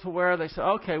around to where they said,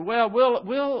 okay, well,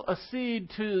 we'll accede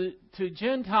to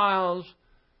Gentiles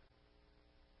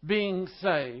being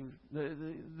saved.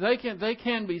 They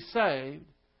can be saved,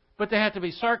 but they have to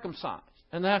be circumcised.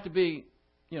 And they have to be,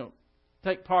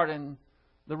 take part in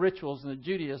the rituals and the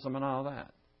Judaism and all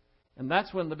that. And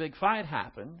that's when the big fight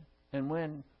happened. And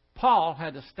when Paul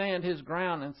had to stand his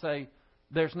ground and say,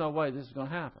 there's no way this is going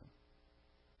to happen.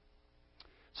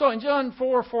 So in John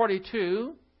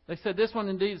 4:42, they said, this one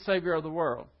indeed is the Savior of the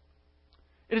world.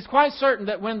 It is quite certain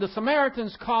that when the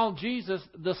Samaritans called Jesus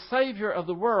the Savior of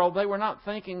the world, they were not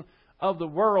thinking of the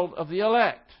world of the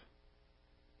elect.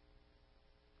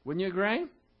 Wouldn't you agree?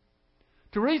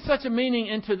 To read such a meaning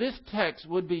into this text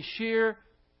would be sheer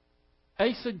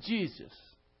eisegesis.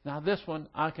 Now this one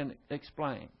I can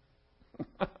explain.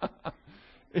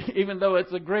 Even though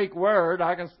it's a Greek word,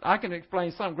 I can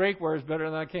explain some Greek words better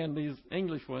than I can these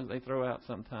English ones they throw out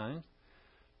sometimes.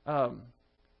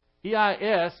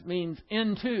 EIS means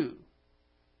into.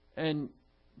 And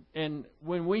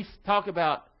when we talk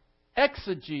about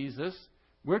exegesis,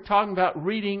 we're talking about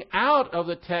reading out of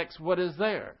the text what is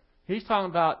there. He's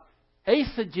talking about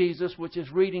eisegesis, which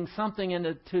is reading something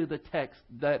into the text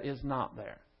that is not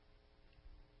there.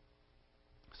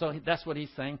 So that's what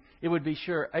he's saying. It would be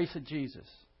sure eisegesis.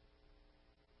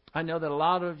 I know that a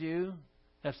lot of you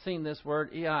have seen this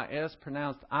word EIS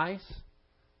pronounced ice,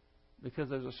 because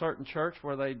there's a certain church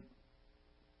where they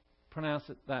pronounce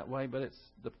it that way, but it's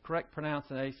the correct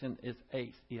pronunciation is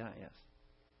ACE, EIS.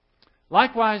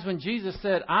 Likewise, when Jesus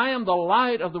said, I am the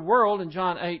light of the world in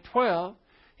John 8:12,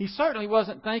 he certainly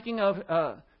wasn't thinking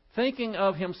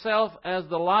of himself as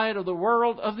the light of the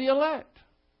world of the elect.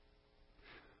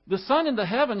 The sun in the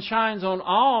heaven shines on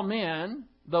all men,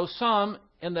 though some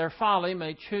in their folly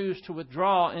may choose to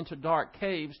withdraw into dark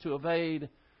caves to evade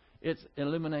its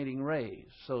illuminating rays.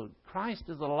 So Christ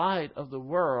is the light of the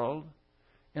world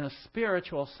in a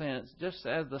spiritual sense, just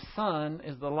as the sun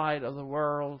is the light of the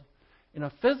world. In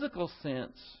a physical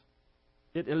sense,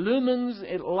 it illumines,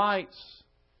 it lights,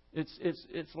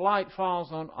 its light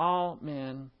falls on all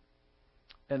men,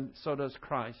 and so does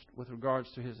Christ with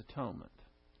regards to His atonement.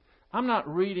 I'm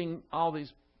not reading all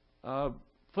these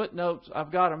footnotes.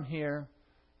 I've got them here,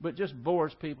 but just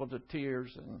bores people to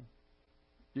tears, and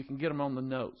you can get them on the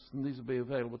notes, and these will be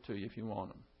available to you if you want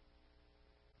them.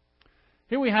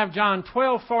 Here we have John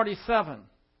 12:47.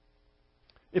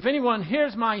 If anyone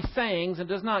hears my sayings and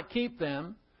does not keep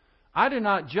them, I do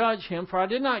not judge him, for I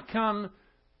did not come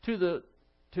to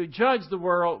judge the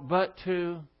world, but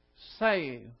to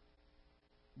save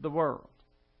the world.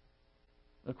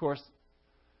 Of course,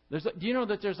 do you know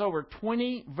that there's over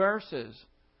 20 verses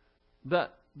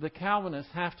that the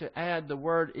Calvinists have to add the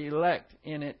word elect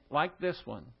in it, like this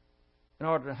one, in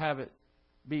order to have it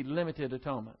be limited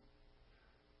atonement?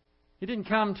 He didn't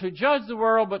come to judge the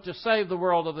world, but to save the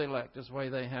world of the elect, is the way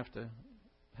they have to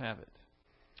have it.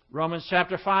 Romans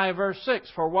chapter 5, verse 6,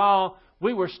 for while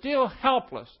we were still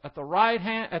helpless at the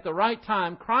right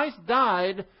time, Christ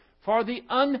died for the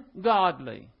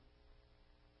ungodly.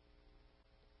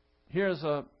 Here's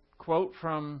a quote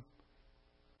from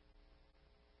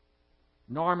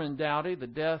Norman Dowdy, The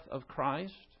Death of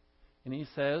Christ, and he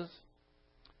says,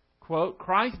 quote,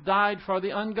 Christ died for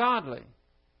the ungodly.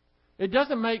 It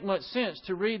doesn't make much sense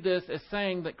to read this as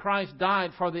saying that Christ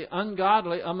died for the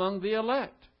ungodly among the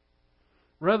elect.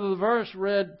 Rather, the verse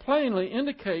read plainly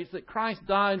indicates that Christ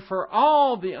died for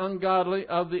all the ungodly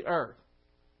of the earth.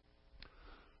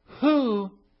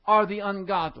 Who are the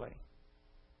ungodly?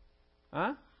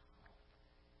 Huh?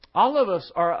 All of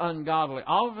us are ungodly.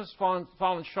 All of us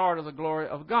fallen short of the glory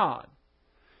of God.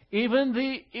 Even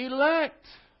the elect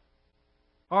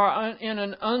are in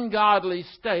an ungodly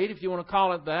state, if you want to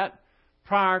call it that,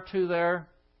 prior to their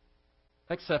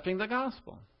accepting the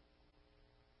gospel.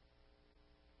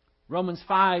 Romans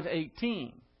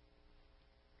 5:18.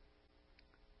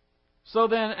 So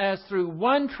then, as through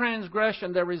one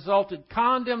transgression there resulted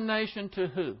condemnation to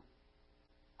who?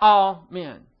 All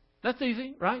men. That's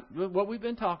easy, right? What we've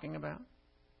been talking about.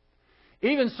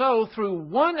 Even so, through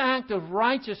one act of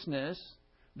righteousness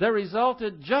there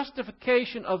resulted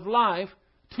justification of life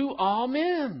to all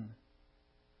men.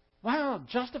 Wow,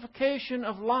 justification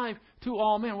of life to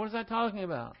all men. What is that talking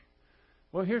about?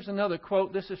 Well, here's another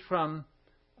quote. This is from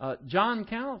John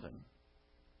Calvin.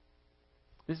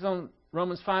 This is on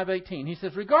Romans 5:18. He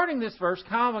says, regarding this verse,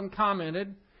 Calvin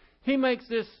commented, he makes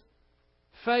this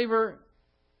favor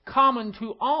common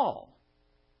to all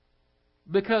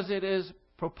because it is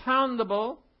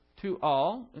propoundable to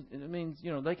all. It means,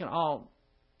 they can all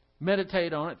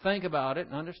meditate on it, think about it,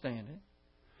 and understand it.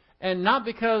 And not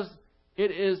because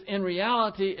it is in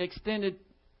reality extended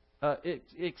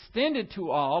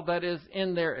to all, that is,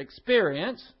 in their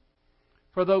experience.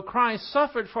 For though Christ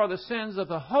suffered for the sins of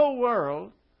the whole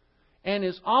world and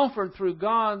is offered through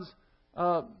God's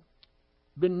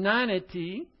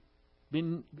benignity,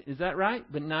 is that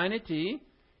right? Benignity,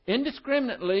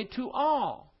 indiscriminately to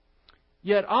all,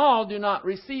 yet all do not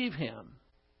receive Him.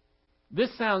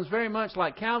 This sounds very much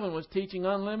like Calvin was teaching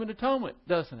unlimited atonement,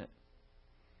 doesn't it?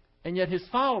 And yet his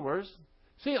followers,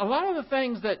 see, a lot of the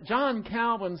things that John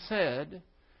Calvin said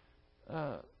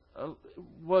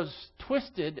was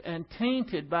twisted and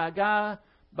tainted by a guy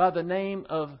by the name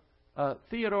of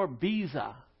Theodore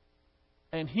Beza.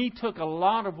 And he took a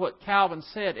lot of what Calvin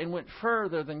said and went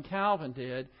further than Calvin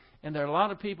did. And there are a lot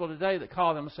of people today that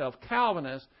call themselves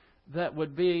Calvinists that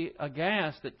would be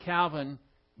aghast that Calvin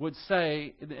would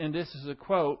say, and this is a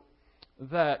quote,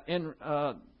 that in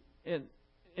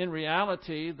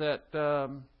reality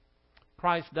that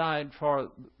Christ died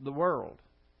for the world.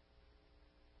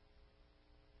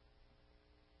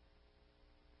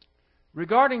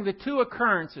 Regarding the two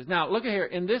occurrences. Now, look at here.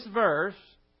 In this verse,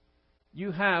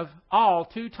 you have all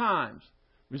 2 times.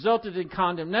 Resulted in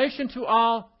condemnation to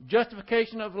all,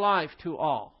 justification of life to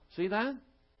all. See that?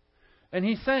 And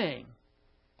he's saying,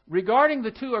 regarding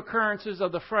the 2 occurrences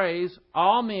of the phrase,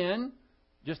 all men,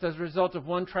 just as a result of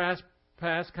one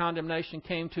trespass, condemnation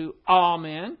came to all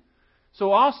men.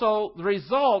 So also, the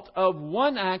result of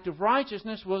one act of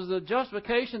righteousness was the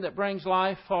justification that brings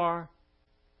life for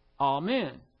all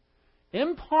men.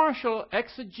 Impartial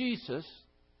exegesis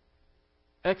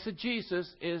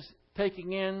is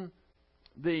taking in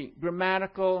the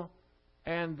grammatical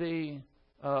and the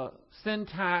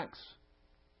syntax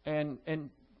and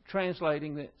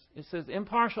translating this. It says,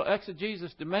 impartial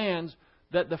exegesis demands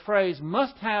that the phrase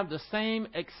must have the same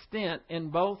extent in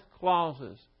both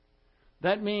clauses.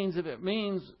 That means if it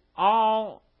means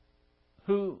all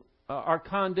who are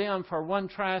condemned for one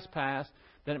trespass,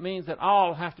 then it means that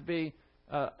all have to be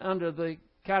under the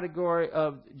category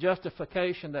of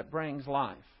justification that brings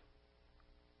life.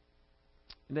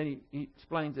 And then he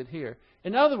explains it here.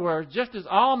 In other words, just as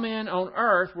all men on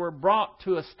earth were brought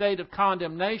to a state of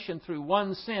condemnation through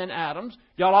one sin, Adam's.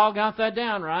 Y'all all got that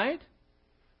down, right?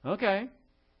 Okay.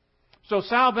 So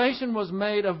salvation was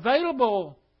made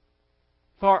available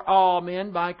for all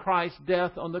men by Christ's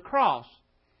death on the cross.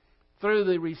 Through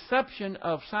the reception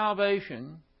of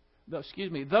salvation,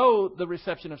 though the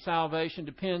reception of salvation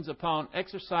depends upon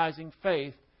exercising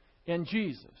faith in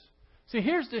Jesus. See,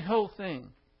 here's the whole thing.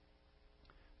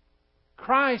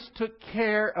 Christ took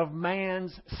care of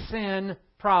man's sin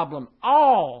problem.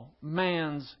 All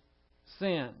man's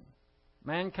sin,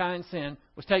 mankind's sin,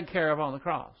 was taken care of on the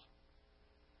cross.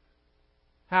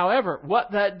 However,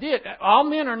 what that did, all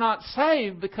men are not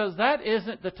saved because that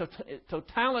isn't the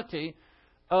totality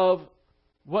of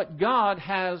what God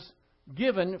has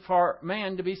given for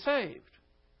man to be saved.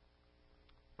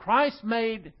 Christ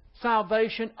made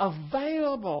salvation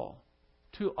available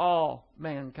to all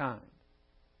mankind.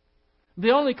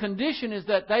 The only condition is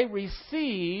that they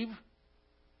receive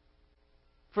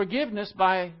forgiveness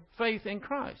by faith in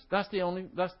Christ.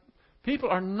 People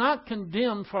are not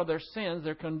condemned for their sins.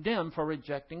 They're condemned for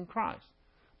rejecting Christ.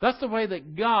 That's the way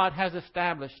that God has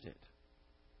established it.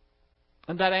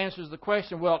 And that answers the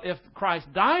question, well, if Christ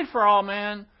died for all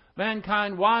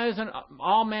mankind, why isn't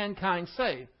all mankind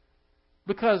saved?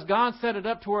 Because God set it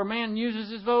up to where man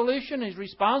uses his volition. He's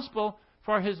responsible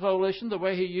for his volition, the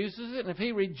way he uses it. And if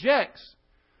he rejects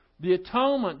the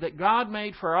atonement that God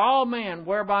made for all men,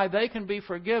 whereby they can be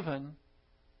forgiven,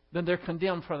 then they're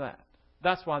condemned for that.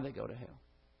 That's why they go to hell.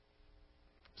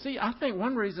 See, I think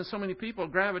one reason so many people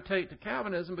gravitate to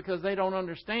Calvinism because they don't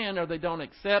understand or they don't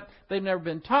accept, they've never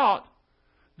been taught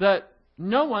that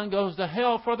no one goes to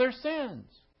hell for their sins.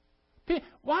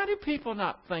 Why do people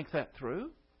not think that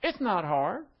through? It's not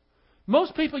hard.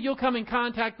 Most people you'll come in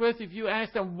contact with, if you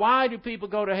ask them, why do people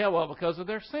go to hell? Well, because of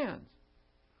their sins.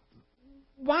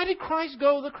 Why did Christ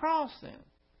go to the cross then?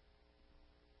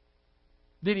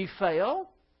 Did he fail?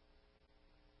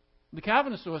 The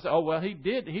Calvinists would say, oh, well, he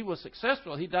did. He was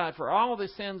successful. He died for all the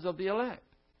sins of the elect.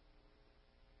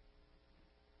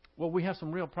 Well, we have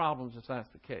some real problems if that's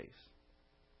the case.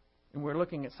 And we're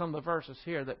looking at some of the verses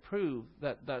here that prove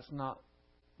that that's not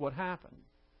what happened.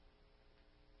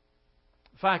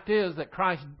 The fact is that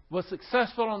Christ was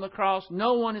successful on the cross.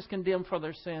 No one is condemned for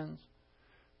their sins.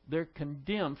 They're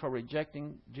condemned for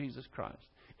rejecting Jesus Christ.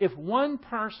 If one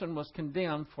person was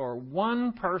condemned for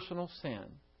one personal sin,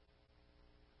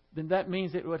 then that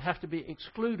means it would have to be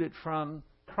excluded from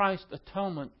Christ's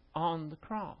atonement on the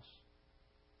cross.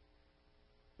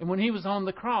 And when he was on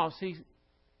the cross,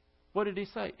 what did he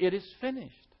say? It is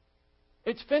finished.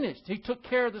 It's finished. He took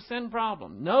care of the sin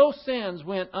problem. No sins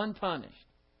went unpunished.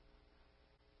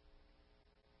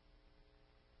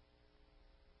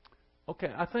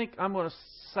 Okay, I think I'm going to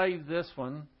save this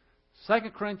one. 2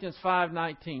 Corinthians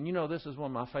 5:19. You know this is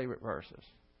one of my favorite verses.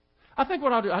 I think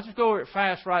what I'll do, I'll just go over it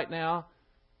fast right now.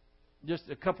 Just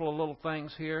a couple of little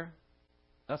things here.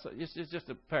 It's just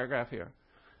a paragraph here.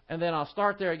 And then I'll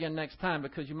start there again next time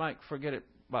because you might forget it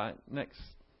by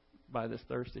this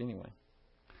Thursday anyway.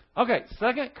 Okay,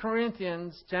 2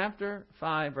 Corinthians chapter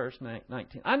 5, verse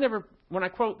 19. When I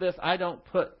quote this, I don't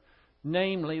put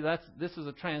namely. This is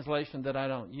a translation that I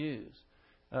don't use.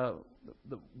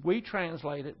 We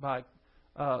translate it by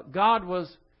God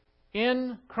was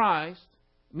in Christ.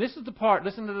 And this is the part,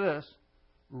 listen to this.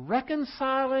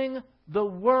 Reconciling the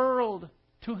world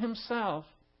to himself,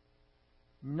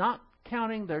 not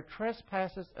counting their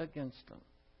trespasses against them.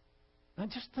 Now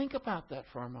just think about that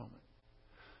for a moment.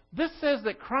 This says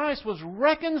that Christ was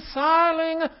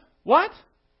reconciling what?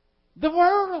 The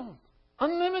world.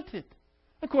 Unlimited.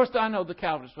 Of course, I know the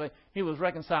Calvinists way he was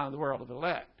reconciling the world of the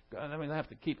elect. I mean, they have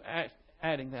to keep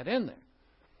adding that in there.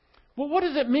 Well, what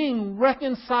does it mean,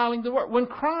 reconciling the world? When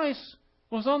Christ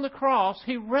was on the cross,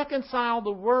 he reconciled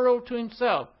the world to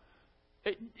himself.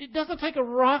 It doesn't take a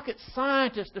rocket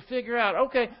scientist to figure out,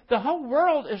 okay, the whole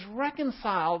world is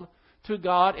reconciled to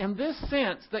God in this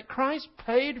sense that Christ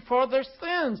paid for their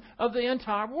sins of the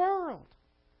entire world.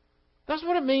 That's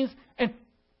what it means. And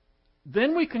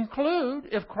then we conclude,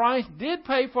 if Christ did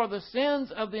pay for the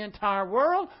sins of the entire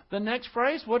world, the next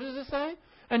phrase, what does it say?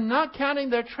 And not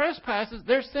counting their trespasses,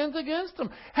 their sins against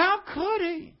them. How could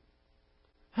he?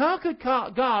 How could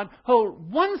God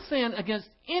hold one sin against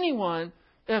anyone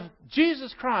if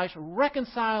Jesus Christ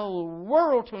reconciled the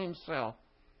world to Himself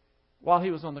while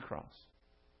He was on the cross?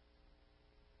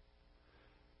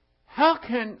 How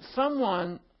can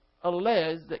someone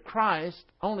allege that Christ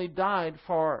only died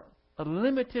for a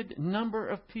limited number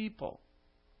of people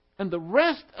and the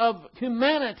rest of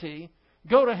humanity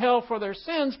go to hell for their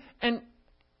sins? And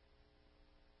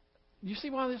you see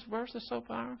why this verse is so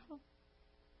powerful?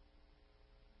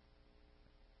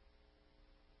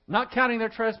 Not counting their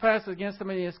trespasses against them,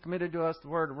 He has committed to us the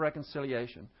word of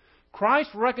reconciliation. Christ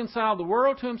reconciled the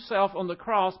world to Himself on the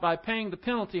cross by paying the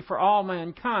penalty for all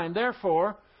mankind.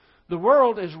 Therefore, the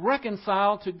world is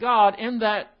reconciled to God in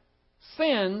that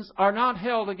sins are not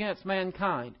held against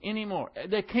mankind anymore.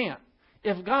 They can't.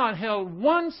 If God held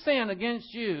one sin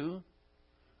against you,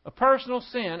 a personal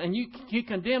sin, and He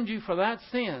condemned you for that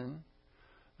sin,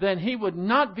 then He would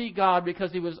not be God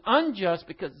because He was unjust,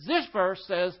 because this verse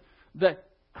says that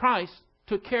Christ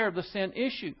took care of the sin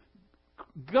issue.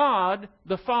 God,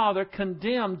 the Father,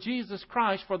 condemned Jesus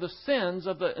Christ for the sins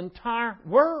of the entire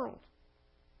world.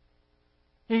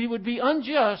 He would be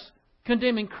unjust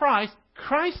condemning Christ.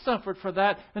 Christ suffered for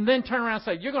that, and then turn around and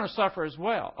say, you're going to suffer as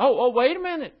well. Oh, wait a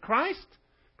minute. Christ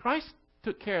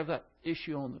took care of that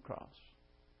issue on the cross.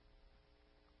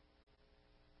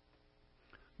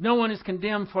 No one is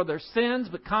condemned for their sins,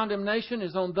 but condemnation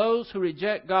is on those who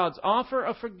reject God's offer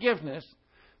of forgiveness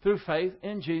through faith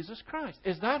in Jesus Christ.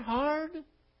 Is that hard?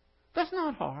 That's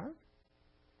not hard.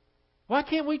 Why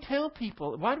can't we tell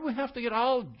people? Why do we have to get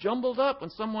all jumbled up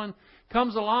when someone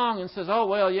comes along and says, oh,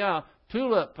 well, yeah,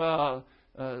 tulip,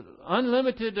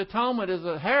 unlimited atonement is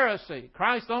a heresy.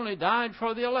 Christ only died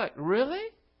for the elect. Really?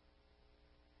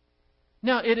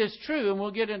 Now, it is true, and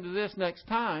we'll get into this next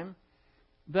time,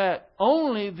 that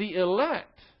only the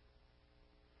elect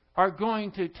are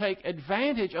going to take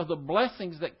advantage of the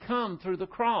blessings that come through the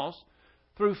cross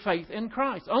through faith in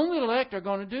Christ. Only the elect are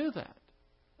going to do that.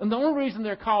 And the only reason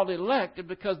they're called elect is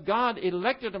because God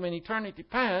elected them in eternity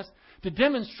past to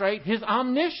demonstrate His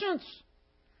omniscience.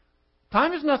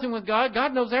 Time is nothing with God.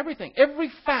 God knows everything.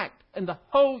 Every fact in the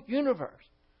whole universe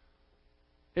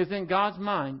is in God's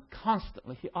mind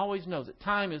constantly. He always knows it.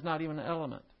 Time is not even an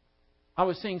element. I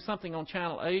was seeing something on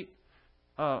Channel 8.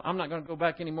 I'm not going to go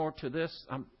back anymore to this.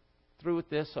 I'm through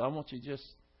with this, so I want you to just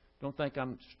don't think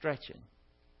I'm stretching.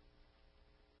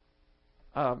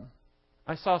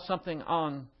 I saw something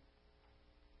on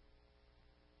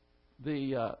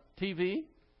the TV.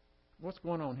 What's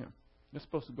going on here? It's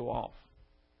supposed to go off.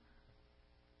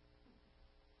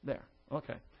 There.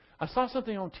 Okay. I saw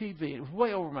something on TV. It was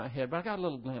way over my head, but I got a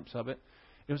little glimpse of it.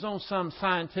 It was on some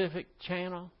scientific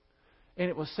channel, and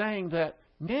it was saying that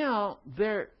now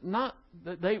they're not.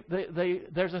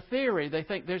 There's a theory. They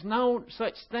think there's no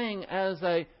such thing as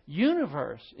a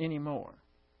universe anymore.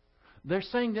 They're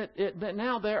saying that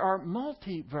now there are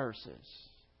multiverses.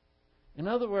 In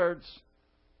other words,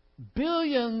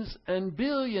 billions and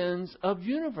billions of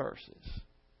universes.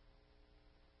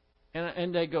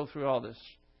 And they go through all this,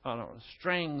 I don't know,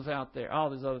 strings out there, all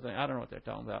these other things. I don't know what they're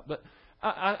talking about. But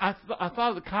I thought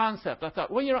of the concept. I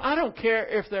thought, well, I don't care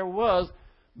if there was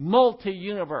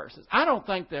multi-universes. I don't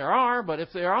think there are, but if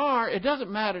there are, it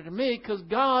doesn't matter to me because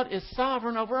God is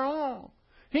sovereign over all.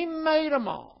 He made them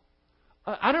all.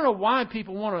 I don't know why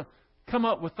people want to come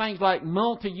up with things like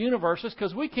multi-universes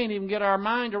because we can't even get our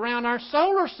mind around our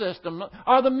solar system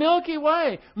or the Milky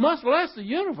Way, much less the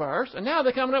universe. And now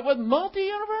they're coming up with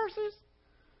multi-universes?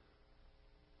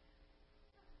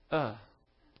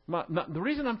 The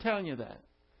reason I'm telling you that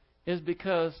is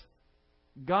because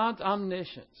God's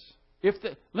omniscience.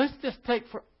 Let's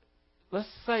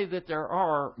say that there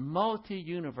are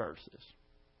multi-universes.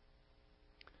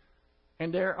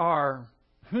 And there are,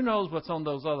 who knows what's on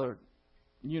those other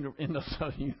in those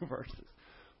other universes.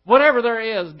 Whatever there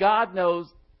is, God knows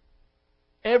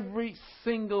every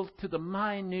single to the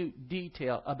minute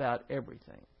detail about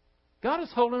everything. God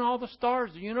is holding all the stars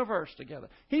of the universe together.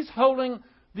 He's holding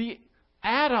the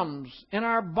atoms in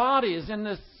our bodies, in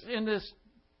this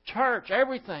church,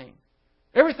 everything.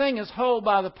 Everything is held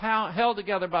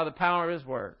together by the power of His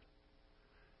Word.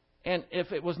 And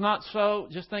if it was not so,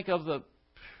 just think of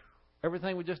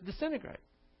everything would just disintegrate.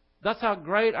 That's how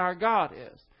great our God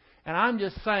is. And I'm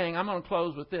just saying, I'm going to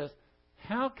close with this.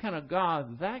 How can a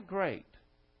God that great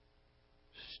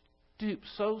stoop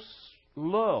so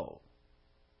low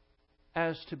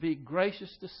as to be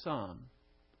gracious to some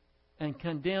and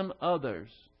condemn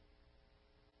others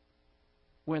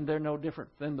when they're no different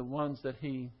than the ones that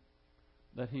He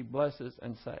blesses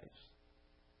and saves?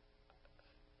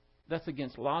 That's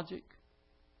against logic.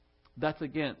 That's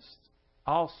against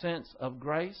all sense of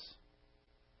grace.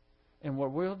 And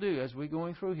what we'll do as we're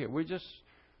going through here, we're just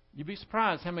You'd be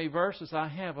surprised how many verses I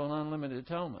have on unlimited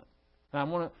atonement.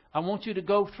 Now, I want you to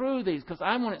go through these because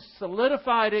I want it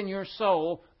solidified in your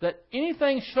soul that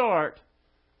anything short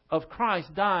of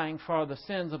Christ dying for the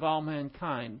sins of all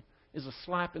mankind is a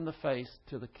slap in the face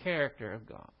to the character of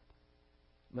God.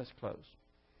 Let's close.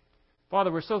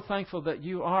 Father, we're so thankful that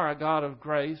you are a God of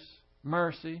grace,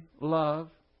 mercy, love,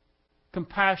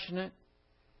 compassionate.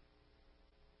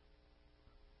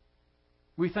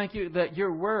 We thank you that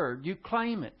your word, you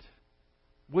claim it.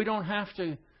 We don't have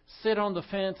to sit on the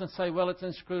fence and say, well, it's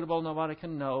inscrutable, nobody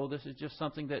can know. This is just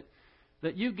something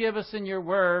that you give us in your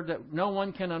word that no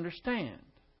one can understand.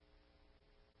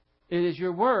 It is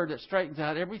your word that straightens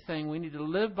out everything. We need to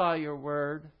live by your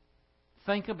word,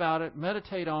 think about it,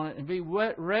 meditate on it, and be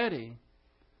ready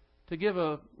to give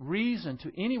a reason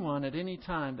to anyone at any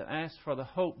time that asks for the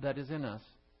hope that is in us.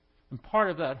 And part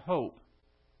of that hope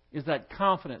is that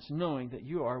confidence knowing that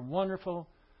you are a wonderful,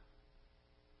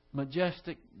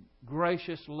 majestic,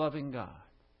 gracious, loving God.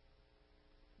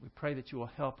 We pray that you will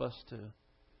help us to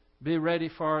be ready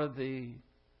for the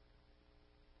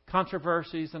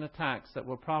controversies and attacks that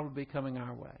will probably be coming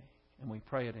our way. And we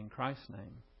pray it in Christ's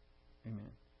name.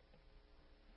 Amen.